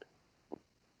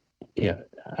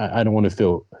 I don't want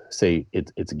to say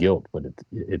it's guilt, but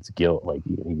it's guilt. Like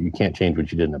you can't change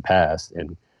what you did in the past.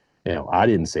 And, I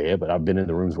didn't say it, but I've been in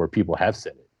the rooms where people have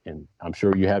said it. And I'm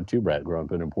sure you have too, Brad, growing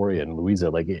up in Emporia and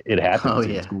Louisa. Like it happens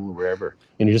in school or wherever,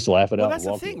 and you just laugh it out. Well, that's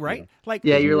the thing, right? Like,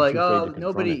 yeah, you're like, oh,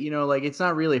 nobody, like it's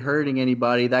not really hurting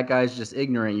anybody. That guy's just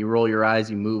ignorant. You roll your eyes,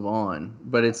 you move on.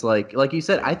 But it's like you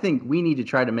said, I think we need to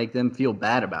try to make them feel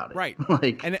bad about it, right?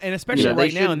 Like, and especially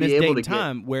right now in this day and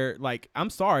time where, like, I'm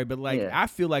sorry, but like I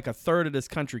feel like a third of this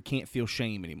country can't feel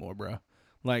shame anymore, bro.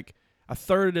 Like. A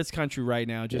third of this country right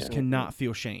now just cannot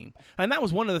feel shame. And that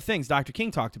was one of the things Dr. King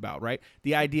talked about, right?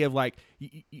 The idea of like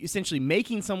essentially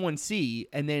making someone see,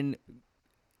 and then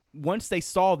once they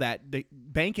saw that, they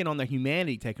banking on the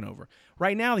humanity taking over.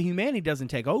 Right now, the humanity doesn't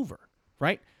take over,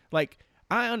 right? Like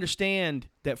I understand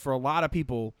that for a lot of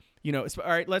people, all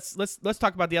right, let's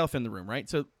talk about the elephant in the room,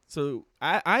 right? So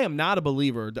I am not a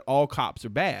believer that all cops are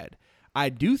bad. I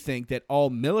do think that all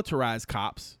militarized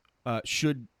cops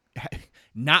should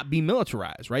not be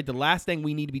militarized, right? The last thing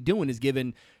we need to be doing is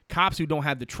giving cops who don't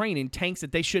have the training tanks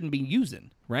that they shouldn't be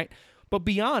using, right? But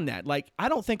beyond that, like, I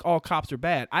don't think all cops are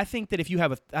bad. I think that if you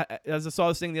have as I saw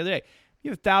this thing the other day,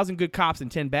 you have 1,000 good cops and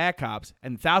 10 bad cops,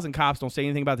 and 1,000 cops don't say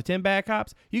anything about the 10 bad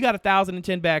cops, you got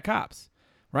 1,010 bad cops,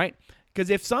 right? Because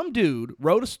if some dude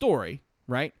wrote a story,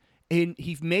 right, and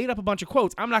he made up a bunch of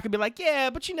quotes, I'm not going to be like, yeah,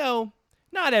 but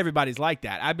not everybody's like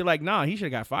that. I'd be like, nah, he should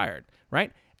have got fired,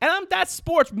 right? And that's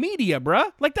sports media,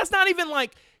 bruh. Like, that's not even,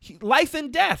 like, life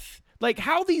and death. Like,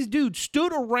 how these dudes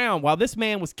stood around while this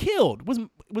man was killed,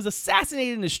 was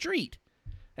assassinated in the street.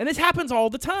 And this happens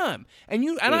all the time. And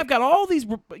I've got all these,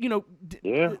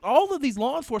 all of these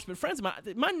law enforcement friends of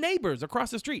mine, my neighbors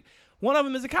across the street. One of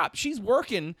them is a cop. She's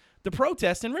working the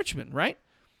protest in Richmond, right?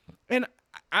 And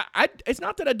I it's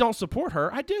not that I don't support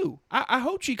her. I do. I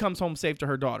hope she comes home safe to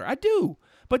her daughter. I do.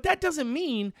 But that doesn't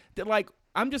mean that, like,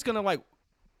 I'm just going to, like,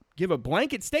 give a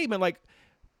blanket statement like,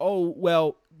 oh,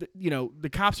 well, the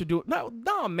cops are doing.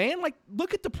 No, man. Like,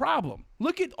 look at the problem.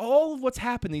 Look at all of what's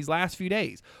happened these last few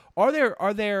days. Are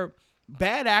there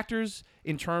bad actors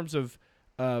in terms of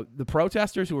the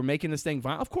protesters who are making this thing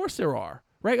violent? Of course there are,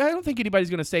 right? I don't think anybody's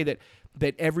going to say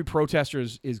that every protester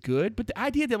is good. But the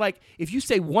idea that, like, if you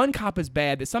say one cop is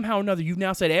bad, that somehow or another you've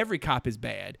now said every cop is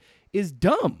bad is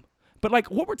dumb. But,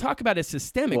 like, what we're talking about is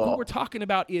systemic. What we're talking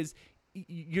about is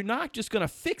you're not just going to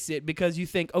fix it because you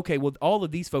think, okay, well, all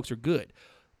of these folks are good.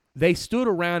 They stood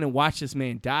around and watched this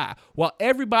man die while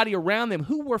everybody around them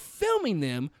who were filming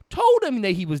them told him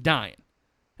that he was dying.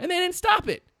 And they didn't stop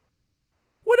it.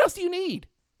 What else do you need?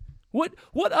 What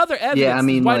other evidence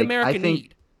does white America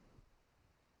need?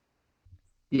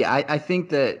 Yeah, I think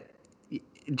that,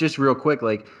 just real quick,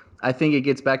 like, I think it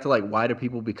gets back to, like, why do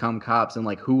people become cops and,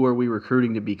 like, who are we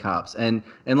recruiting to be cops? And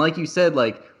like you said,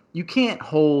 like, you can't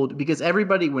hold, because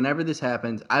everybody, whenever this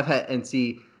happens, I've had, and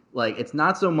see, like, it's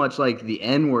not so much like the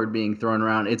N word being thrown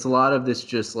around. It's a lot of this,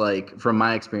 just like, from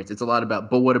my experience, it's a lot about,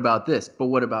 but what about this? But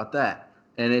what about that?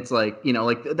 And it's like,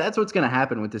 like, that's what's going to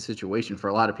happen with this situation for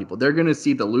a lot of people. They're going to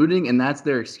see the looting, and that's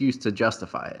their excuse to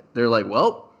justify it. They're like,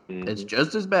 well, it's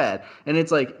just as bad. And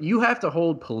it's like, you have to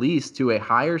hold police to a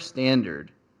higher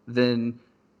standard than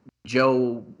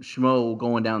Joe Schmo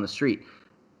going down the street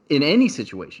in any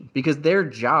situation, because their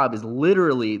job is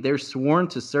literally, they're sworn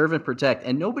to serve and protect,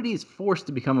 and nobody is forced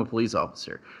to become a police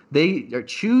officer. They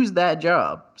choose that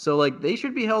job. So, like, they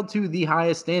should be held to the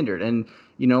highest standard. And,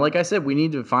 like I said, we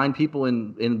need to find people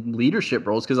in leadership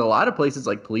roles, because a lot of places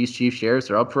like police chiefs, sheriffs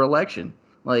are up for election.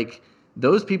 Like,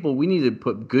 those people, we need to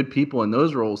put good people in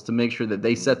those roles to make sure that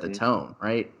they set the tone,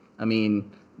 right? I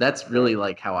mean, that's really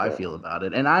like how I feel about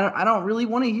it. And I don't really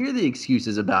want to hear the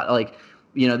excuses about, like,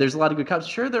 there's a lot of good cops.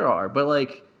 Sure, there are. But,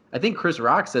 like, I think Chris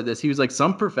Rock said this. He was like,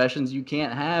 some professions you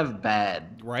can't have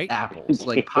bad apples,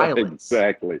 like pilots.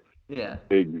 Exactly. Yeah.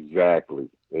 Exactly.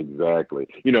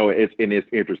 It's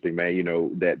interesting,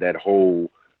 man. That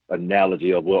whole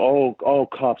analogy of, well, all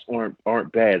cops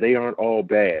aren't bad. They aren't all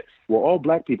bad. Well, all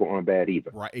black people aren't bad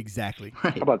either. Right. Exactly.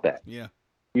 Right. How about that? Yeah.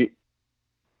 You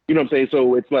know what I'm saying?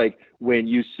 So it's like when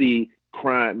you see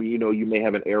crime, you may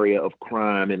have an area of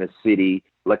crime in a city.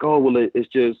 Like, oh, well, it's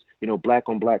just, black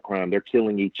on black crime. They're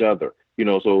killing each other.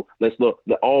 So let's look.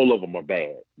 All of them are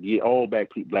bad. Yeah, all black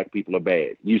people are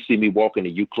bad. You see me walking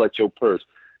and you clutch your purse.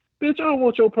 Bitch, I don't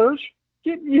want your purse.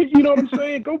 You know what I'm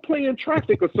saying? Go play in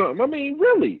traffic or something. I mean,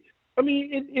 really. I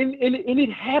mean, and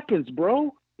it happens,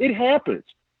 bro. It happens.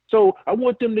 So I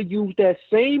want them to use that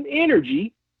same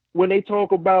energy when they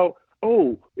talk about,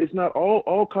 oh, it's not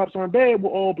all cops aren't bad.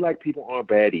 Well, all black people aren't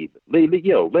bad either.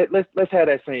 Let's have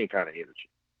that same kind of energy.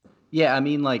 Yeah, I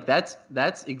mean, like, that's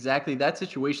exactly that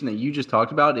situation that you just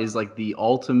talked about is like the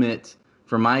ultimate,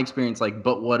 from my experience, like,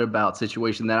 but what about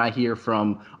situation that I hear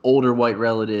from older white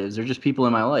relatives or just people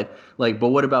in my life. Like, but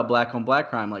what about black on black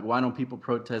crime? Like, why don't people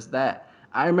protest that?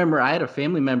 I remember I had a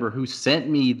family member who sent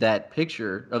me that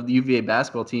picture of the UVA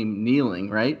basketball team kneeling,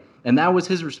 right? And that was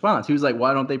his response. He was like,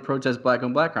 why don't they protest black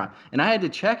on black crime? And I had to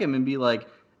check him and be like,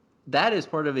 that is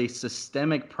part of a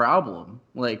systemic problem.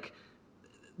 Like,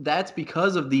 that's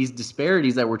because of these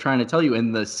disparities that we're trying to tell you,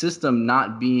 and the system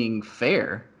not being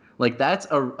fair. Like, that's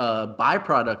a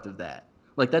byproduct of that.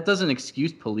 Like, that doesn't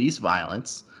excuse police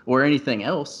violence or anything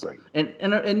else. Right.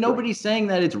 And nobody's saying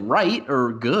that it's right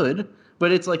or good,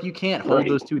 but it's like, you can't hold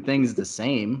those two things the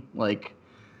same. Like,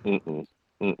 and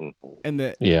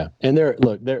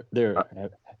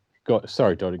go.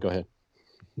 Sorry, Tony, go ahead.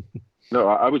 No,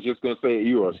 I was just gonna say,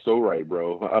 you are so right,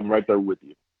 bro. I'm right there with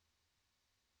you.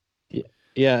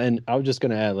 Yeah, and I was just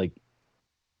going to add, like,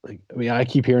 I mean, I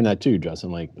keep hearing that too,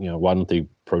 Justin. Like, why don't they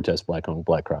protest black on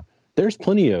black crime? There's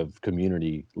plenty of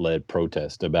community-led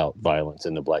protest about violence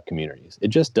in the black communities. It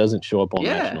just doesn't show up on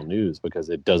national news because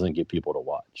it doesn't get people to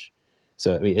watch.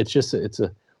 So, I mean,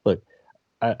 look,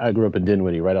 I grew up in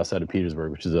Dinwiddie, right outside of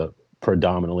Petersburg, which is a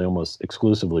predominantly, almost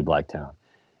exclusively black town.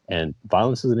 And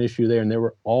violence is an issue there, and there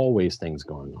were always things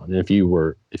going on. And if you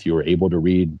were able to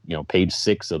read, page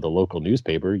 6 of the local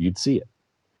newspaper, you'd see it.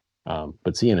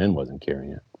 But CNN wasn't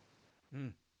carrying it.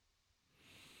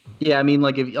 Yeah, I mean,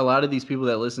 like, if a lot of these people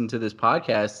that listen to this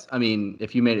podcast, I mean,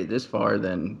 if you made it this far,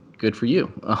 then good for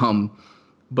you.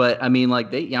 But I mean,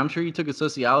 like, I'm sure you took a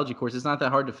sociology course. It's not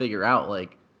that hard to figure out,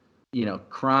 like,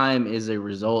 crime is a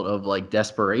result of, like,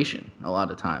 desperation a lot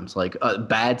of times, like,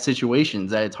 bad situations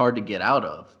that it's hard to get out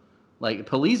of. Like,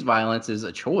 police violence is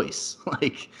a choice.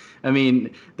 Like, I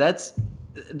mean, that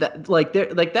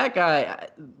guy,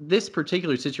 this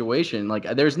particular situation, like,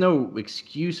 there's no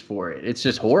excuse for it. It's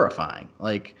just horrifying.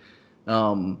 Like,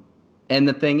 and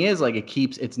the thing is, like,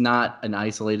 it's not an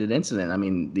isolated incident. I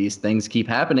mean, these things keep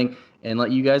happening, and,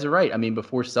 like, you guys are right. I mean,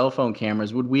 before cell phone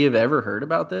cameras, would we have ever heard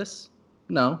about this?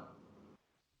 No.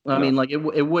 I mean, like, it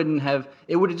would have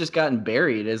just gotten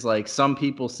buried as, like, some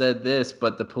people said this,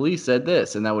 but the police said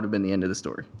this, and that would have been the end of the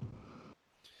story.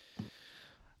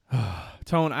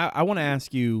 Tone, I want to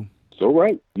ask you. So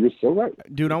right. You're so right.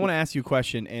 Dude, I want to ask you a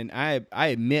question, and I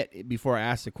admit before I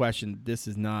ask the question, this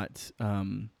is not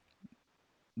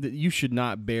that you should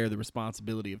not bear the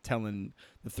responsibility of telling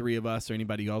the three of us or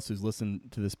anybody else who's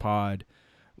listened to this pod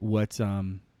what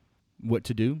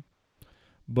to do.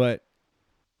 But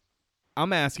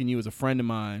I'm asking you as a friend of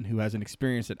mine who has an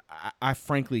experience that I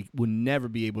frankly would never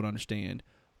be able to understand.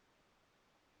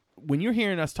 When you're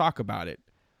hearing us talk about it,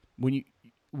 what do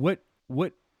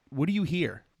you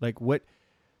hear? Like, what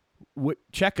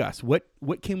check us. What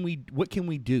can we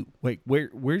do? Like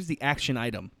where's the action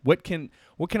item? What can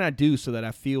I do so that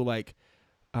I feel like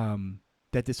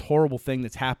that this horrible thing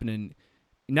that's happening,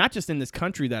 not just in this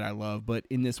country that I love, but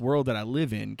in this world that I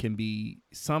live in, can be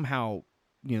somehow,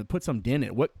 put some dent in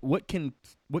it. What can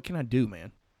I do,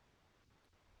 man?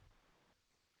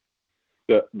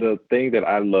 The thing that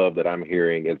I love that I'm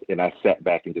hearing is, and I sat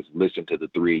back and just listened to the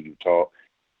three of you talk,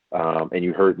 and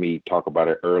you heard me talk about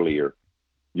it earlier.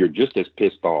 You're just as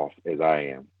pissed off as I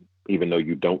am, even though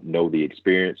you don't know the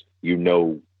experience. You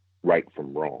know right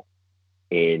from wrong,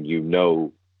 and you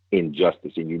know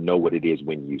injustice, and you know what it is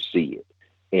when you see it.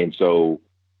 And so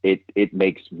it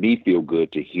makes me feel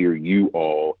good to hear you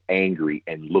all angry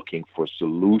and looking for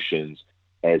solutions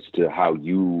as to how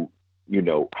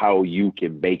how you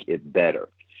can make it better.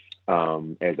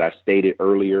 As I stated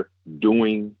earlier,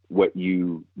 doing what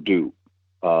you do,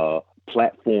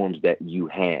 platforms that you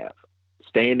have,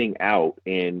 standing out,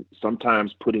 and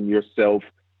sometimes putting yourself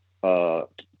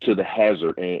to the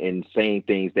hazard and saying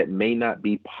things that may not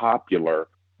be popular,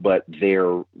 but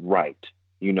they're right,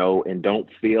 and don't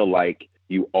feel like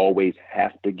you always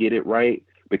have to get it right.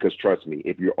 Because trust me,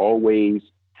 if you're always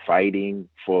fighting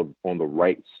on the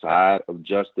right side of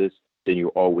justice, then you'll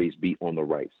always be on the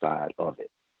right side of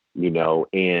it,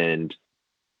 and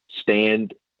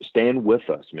stand with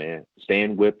us, man.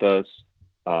 Stand with us.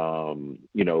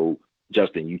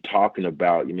 Justin, you talking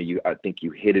about, I think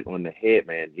you hit it on the head,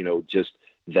 man, just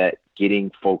that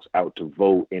getting folks out to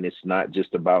vote. And it's not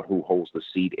just about who holds the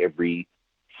seat every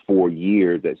 4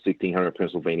 years at 1600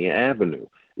 Pennsylvania Avenue.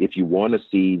 If you want to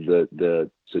see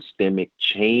the systemic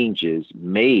changes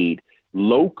made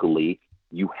locally,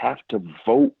 you have to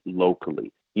vote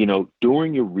locally.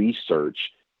 During your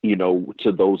research,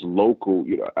 to those local,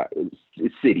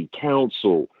 city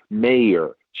council,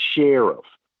 mayor, sheriff,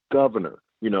 governor,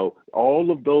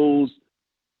 all of those,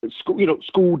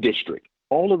 school district,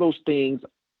 all of those things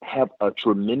have a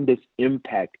tremendous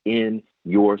impact in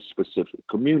your specific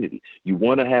community. You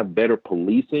want to have better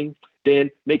policing,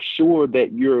 then make sure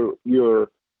that you're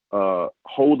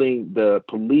holding the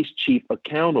police chief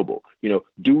accountable.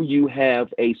 Do you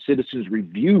have a citizens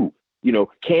review?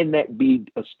 Can that be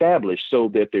established so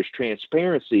that there's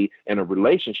transparency and a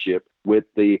relationship with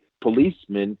the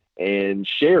policemen and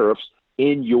sheriffs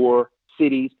in your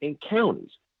cities and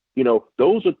counties?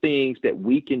 Those are things that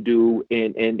we can do,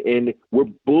 and we're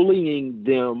bullying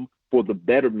them for the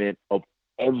betterment of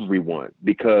everyone.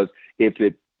 Because if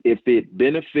it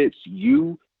benefits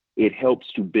you, it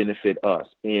helps to benefit us.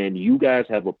 And you guys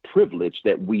have a privilege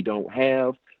that we don't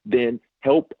have. Then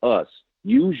help us.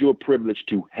 Use your privilege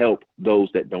to help those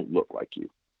that don't look like you.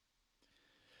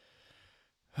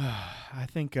 I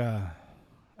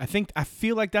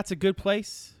feel like that's a good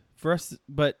place for us,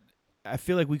 but I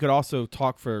feel like we could also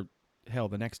talk for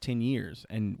the next 10 years,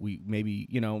 and we maybe,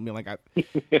 you know what I mean?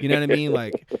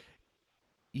 Like,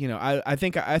 I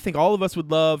think all of us would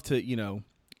love to,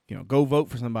 go vote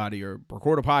for somebody, or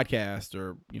record a podcast,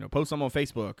 or, post something on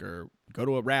Facebook, or go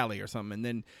to a rally or something. And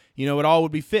then, it all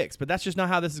would be fixed, but that's just not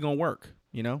how this is going to work.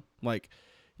 Like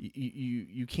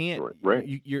you can't,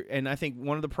 right. And I think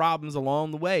one of the problems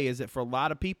along the way is that for a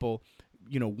lot of people,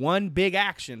 one big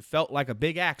action felt like a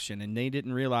big action, and they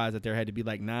didn't realize that there had to be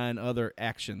like 9 other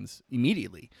actions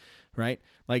immediately, right?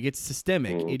 Like, it's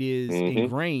systemic, it is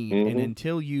ingrained, and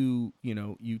until you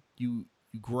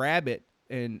grab it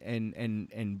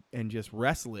and just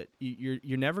wrestle it,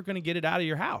 you're never going to get it out of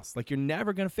your house. Like, you're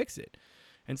never going to fix it.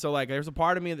 And so, like, there's a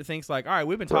part of me that thinks, like, all right,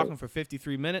 we've been talking for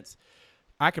 53 minutes.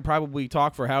 I could probably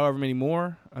talk for however many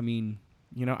more. I mean,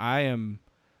 I am,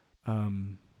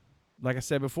 like I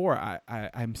said before,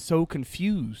 I'm so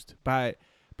confused by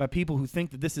people who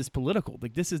think that this is political.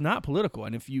 Like, this is not political.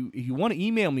 And if you want to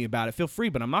email me about it, feel free,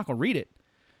 but I'm not going to read it,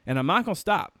 and I'm not going to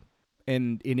stop.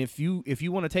 And if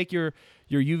you want to take your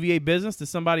UVA business to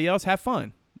somebody else, have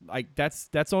fun. Like,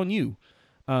 that's on you.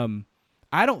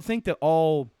 I don't think that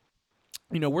all,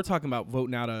 we're talking about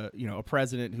voting out a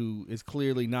president who is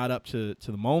clearly not up to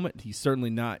the moment. He's certainly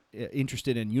not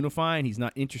interested in unifying. He's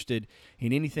not interested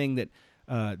in anything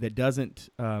that doesn't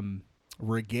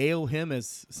regale him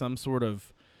as some sort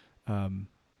of I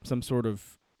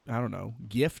don't know,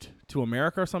 gift to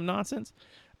America or some nonsense.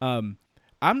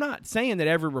 I'm not saying that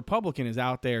every Republican is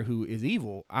out there who is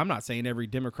evil. I'm not saying every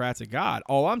Democrat's a god.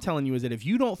 All I'm telling you is that if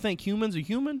you don't think humans are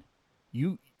human,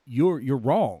 you're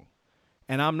wrong.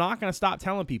 And I'm not going to stop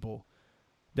telling people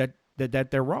that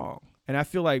they're wrong. And I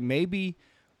feel like maybe,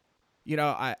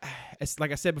 it's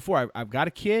like I said before, I've got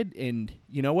a kid, and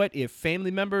you know what? If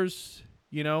family members,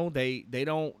 they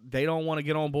don't want to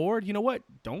get on board, you know what?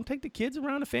 Don't take the kids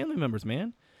around the family members,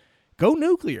 man. Go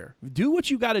nuclear. Do what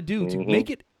you got to do to Mm-hmm. make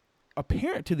it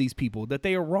apparent to these people that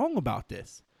they are wrong about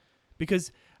this.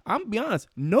 Because I'm gonna be honest,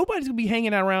 nobody's gonna be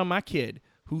hanging out around my kid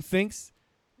who thinks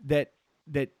that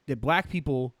black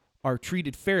people are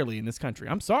treated fairly in this country.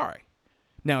 I'm sorry.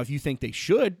 Now, if you think they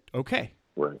should, okay.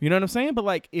 Right. You know what I'm saying? But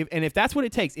like, if that's what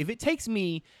it takes, if it takes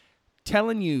me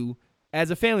telling you as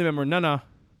a family member, no,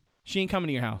 she ain't coming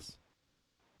to your house,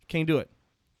 can't do it,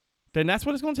 then that's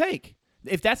what it's gonna take.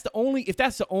 If that's the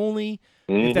only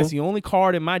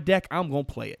card in my deck, I'm gonna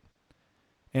play it.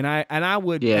 And I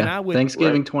would.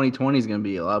 Thanksgiving 2020 is going to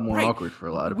be a lot more Right. awkward for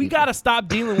a lot of We people. got to stop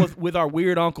dealing with our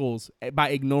weird uncles by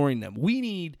ignoring them. We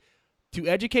need to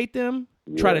educate them,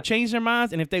 try to change their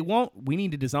minds, and if they won't, we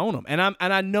need to disown them. And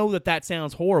I know that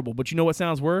sounds horrible, but you know what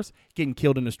sounds worse? Getting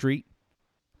killed in the street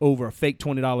over a fake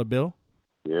 $20 bill.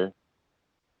 Yeah.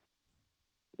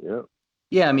 Yeah.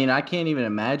 Yeah, I mean, I can't even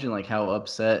imagine like how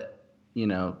upset,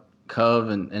 Cove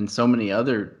and so many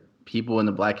other people in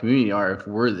the black community are if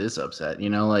we're this upset.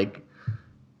 Like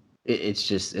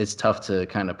it's tough to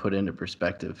kind of put into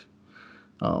perspective.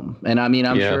 And I mean,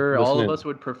 I'm sure all of us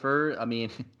would prefer. I mean,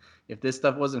 if this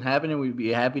stuff wasn't happening, we'd be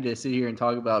happy to sit here and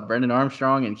talk about Brendan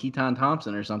Armstrong and Keaton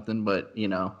Thompson or something. But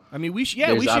I mean, we should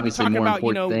there's talk obviously about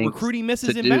more important things recruiting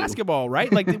misses to in do. basketball,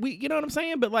 right? Like you know what I'm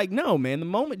saying? But like, no, man, the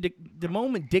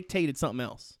moment dictated something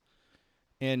else.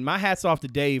 And my hat's off to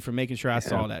Dave for making sure I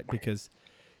saw that, because,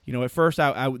 at first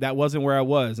I that wasn't where I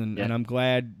was, and I'm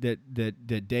glad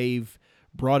that Dave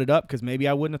brought it up, because maybe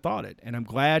I wouldn't have thought it. And I'm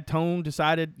glad Tone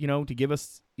decided, to give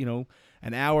us,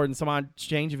 an hour and some odd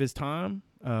change of his time.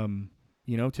 To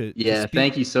speak.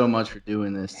 Thank you so much for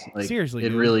doing this. Like, Seriously, it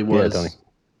dude. really was Tony.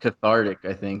 cathartic,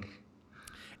 I think.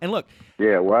 And look,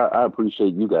 Yeah, well, I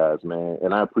appreciate you guys, man,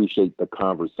 and I appreciate the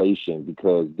conversation,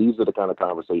 because these are the kind of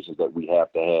conversations that we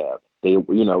have to have. They,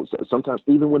 sometimes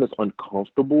even when it's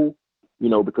uncomfortable,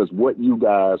 because what you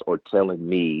guys are telling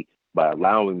me by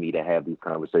allowing me to have these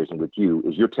conversations with you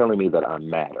is you're telling me that I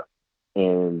matter,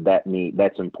 and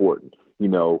that's important.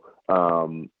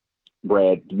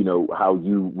 Brad, how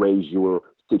you raise your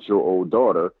 6-year-old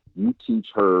daughter, you teach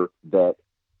her that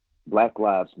Black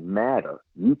lives matter.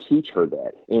 You teach her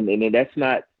that. And that's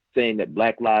not saying that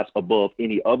Black lives above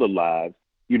any other lives,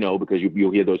 because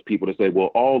you'll hear those people that say,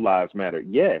 well, all lives matter.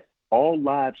 Yes, all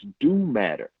lives do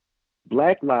matter.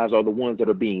 Black lives are the ones that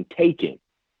are being taken.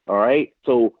 All right.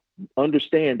 So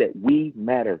understand that we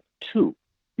matter too.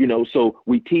 So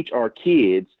we teach our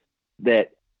kids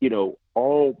that,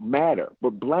 all matter,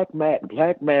 but black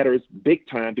matters big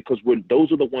time, because those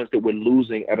are the ones that we're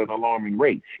losing at an alarming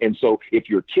rate. And so if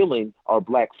you're killing our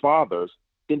Black fathers,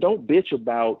 then don't bitch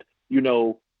about,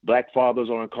 Black fathers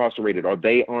are incarcerated or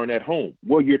they aren't at home.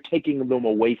 Well, you're taking them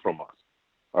away from us.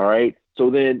 All right. So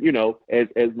then, as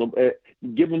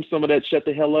give them some of that shut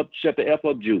the F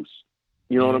up juice.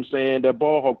 You know what I'm saying? That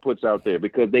Ball Hawk puts out there,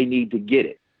 because they need to get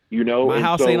it. My and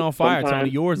house so ain't on fire, sometimes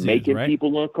Tony. Yours is, making right?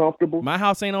 people uncomfortable. My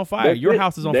house ain't on fire. That's Your it.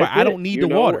 house is on That's fire. I it. don't need You the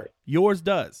know water. it. Yours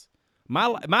does.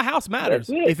 My house matters.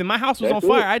 That's it. If my house was That's on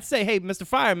fire, it. I'd say, hey, Mr.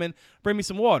 Fireman, bring me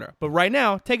some water. But right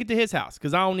now, take it to his house,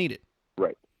 because I don't need it.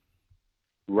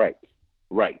 Right.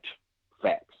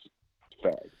 Facts.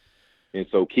 And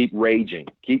so keep raging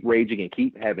and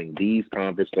keep having these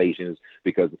conversations,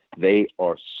 because they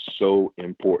are so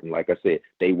important. Like I said,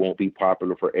 they won't be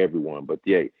popular for everyone, but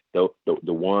yeah, the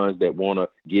ones that want to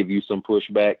give you some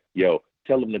pushback,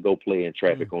 tell them to go play in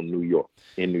traffic in New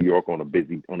York on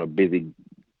a busy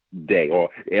day, or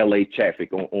LA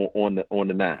traffic on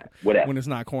the 9, whatever. When it's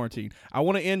not quarantined. I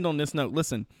want to end on this note.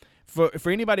 Listen, for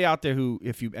anybody out there who,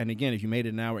 if you made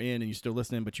it an hour in and you're still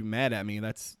listening, but you're mad at me,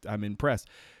 I'm impressed.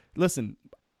 Listen,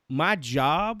 my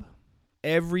job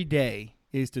every day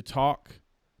is to talk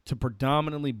to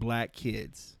predominantly Black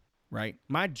kids, right?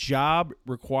 My job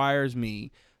requires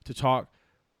me to talk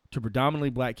to predominantly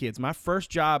Black kids. My first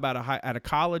job out of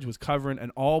college was covering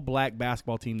an all-Black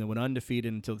basketball team that went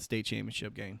undefeated until the state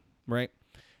championship game, right?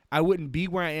 I wouldn't be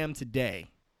where I am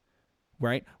today,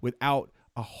 right, without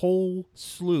a whole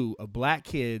slew of Black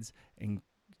kids and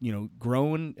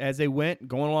growing as they went,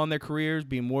 going along their careers,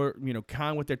 being more,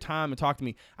 kind with their time and talk to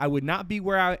me. I would not be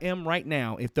where I am right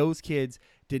now if those kids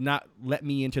did not let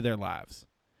me into their lives.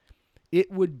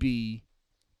 It would be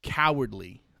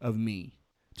cowardly of me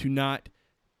to not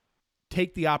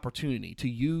take the opportunity to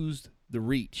use the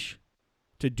reach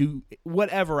to do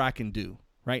whatever I can do,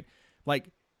 right? Like,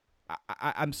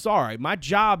 I'm sorry. My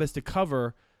job is to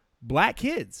cover Black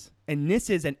kids, and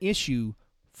this is an issue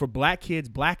for Black kids,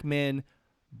 Black men,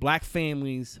 Black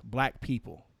families, Black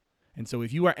people. And so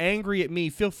if you are angry at me,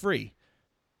 feel free.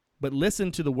 But listen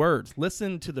to the words.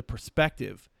 Listen to the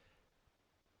perspective.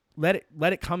 Let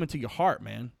it come into your heart,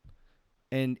 man.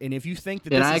 And if you think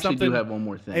that And this I is actually something, do have one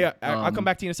more thing. hey, I'll come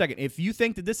back to you in a second. If you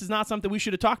think that this is not something we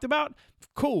should have talked about,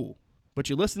 cool. But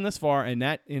you listen this far, and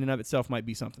that in and of itself might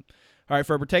be something. All right,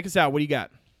 Ferber, take us out. What do you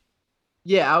got?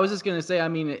 Yeah, I was just gonna say. I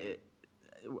mean,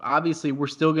 obviously, we're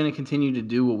still gonna continue to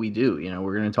do what we do. You know,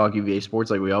 we're gonna talk UVA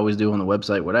sports like we always do on the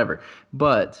website, whatever.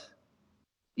 But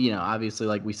you know, obviously,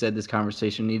 like we said, this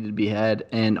conversation needed to be had,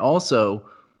 and also,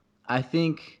 I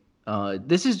think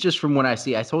this is just from what I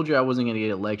see. I told you I wasn't gonna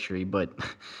get a lecture, but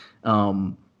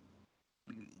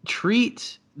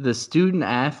treat the student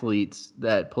athletes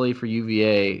that play for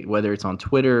UVA, whether it's on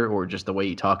Twitter or just the way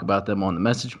you talk about them on the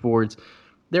message boards,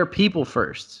 they're people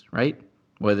first, right?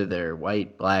 Whether they're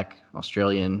white, black,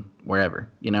 Australian, wherever,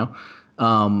 you know,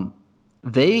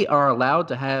 they are allowed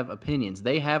to have opinions.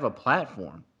 They have a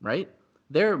platform, right?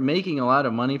 They're making a lot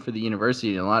of money for the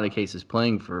university, in a lot of cases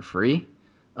playing for free.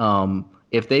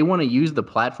 If they want to use the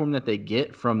platform that they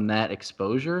get from that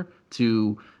exposure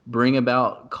to bring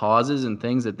about causes and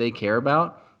things that they care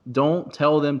about, don't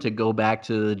tell them to go back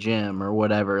to the gym or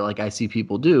whatever, like I see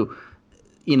people do.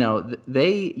 You know,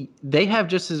 they have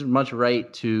just as much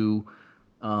right to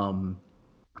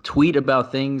tweet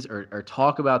about things or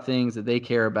talk about things that they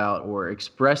care about or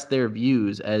express their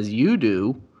views as you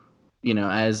do, you know,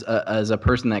 as a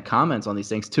person that comments on these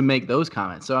things, to make those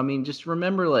comments. So, I mean, just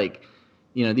remember, like,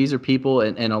 you know, these are people,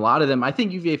 and a lot of them, I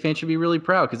think UVA fans should be really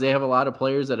proud because they have a lot of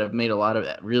players that have made a lot of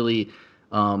really,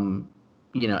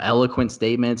 you know, eloquent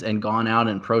statements and gone out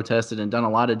and protested and done a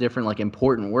lot of different, like,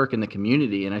 important work in the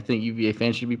community. And I think UVA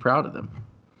fans should be proud of them.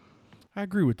 I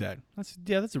agree with that.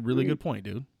 That's a really good point,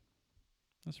 dude.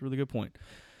 That's a really good point.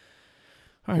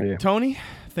 All right, Yeah. Tony,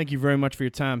 thank you very much for your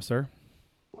time, sir.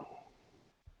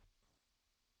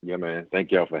 Yeah, man.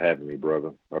 Thank y'all for having me,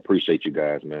 brother. I appreciate you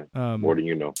guys, man. More than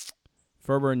you know.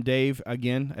 Ferber and Dave,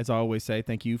 again, as I always say,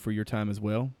 thank you for your time as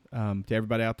well. To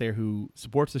everybody out there who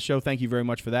supports the show, thank you very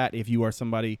much for that. If you are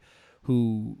somebody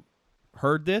who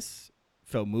heard this,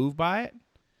 felt moved by it,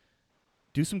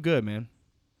 do some good, man.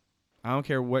 I don't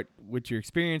care what your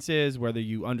experience is, whether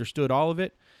you understood all of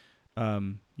it.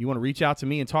 You want to reach out to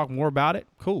me and talk more about it?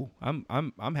 Cool.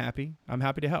 I'm happy. I'm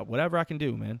happy to help. Whatever I can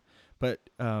do, man. But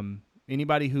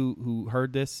anybody who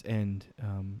heard this and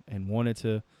wanted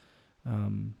to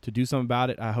do something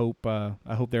about it, I hope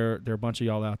there are a bunch of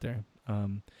y'all out there.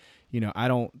 You know, I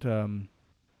don't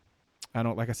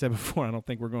like I said before, I don't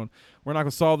think we're not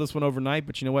gonna solve this one overnight,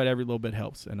 but you know what, every little bit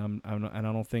helps, and I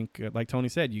don't think, like Tony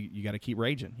said, you got to keep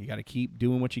raging, you got to keep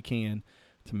doing what you can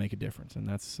to make a difference, and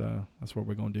that's what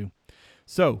we're gonna do.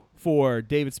 So for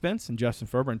David Spence and Justin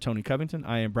Ferber and Tony Covington,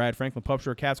 I am Brad Franklin,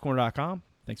 publisher of CavsCorner.com.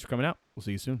 Thanks for coming out. We'll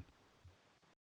see you soon.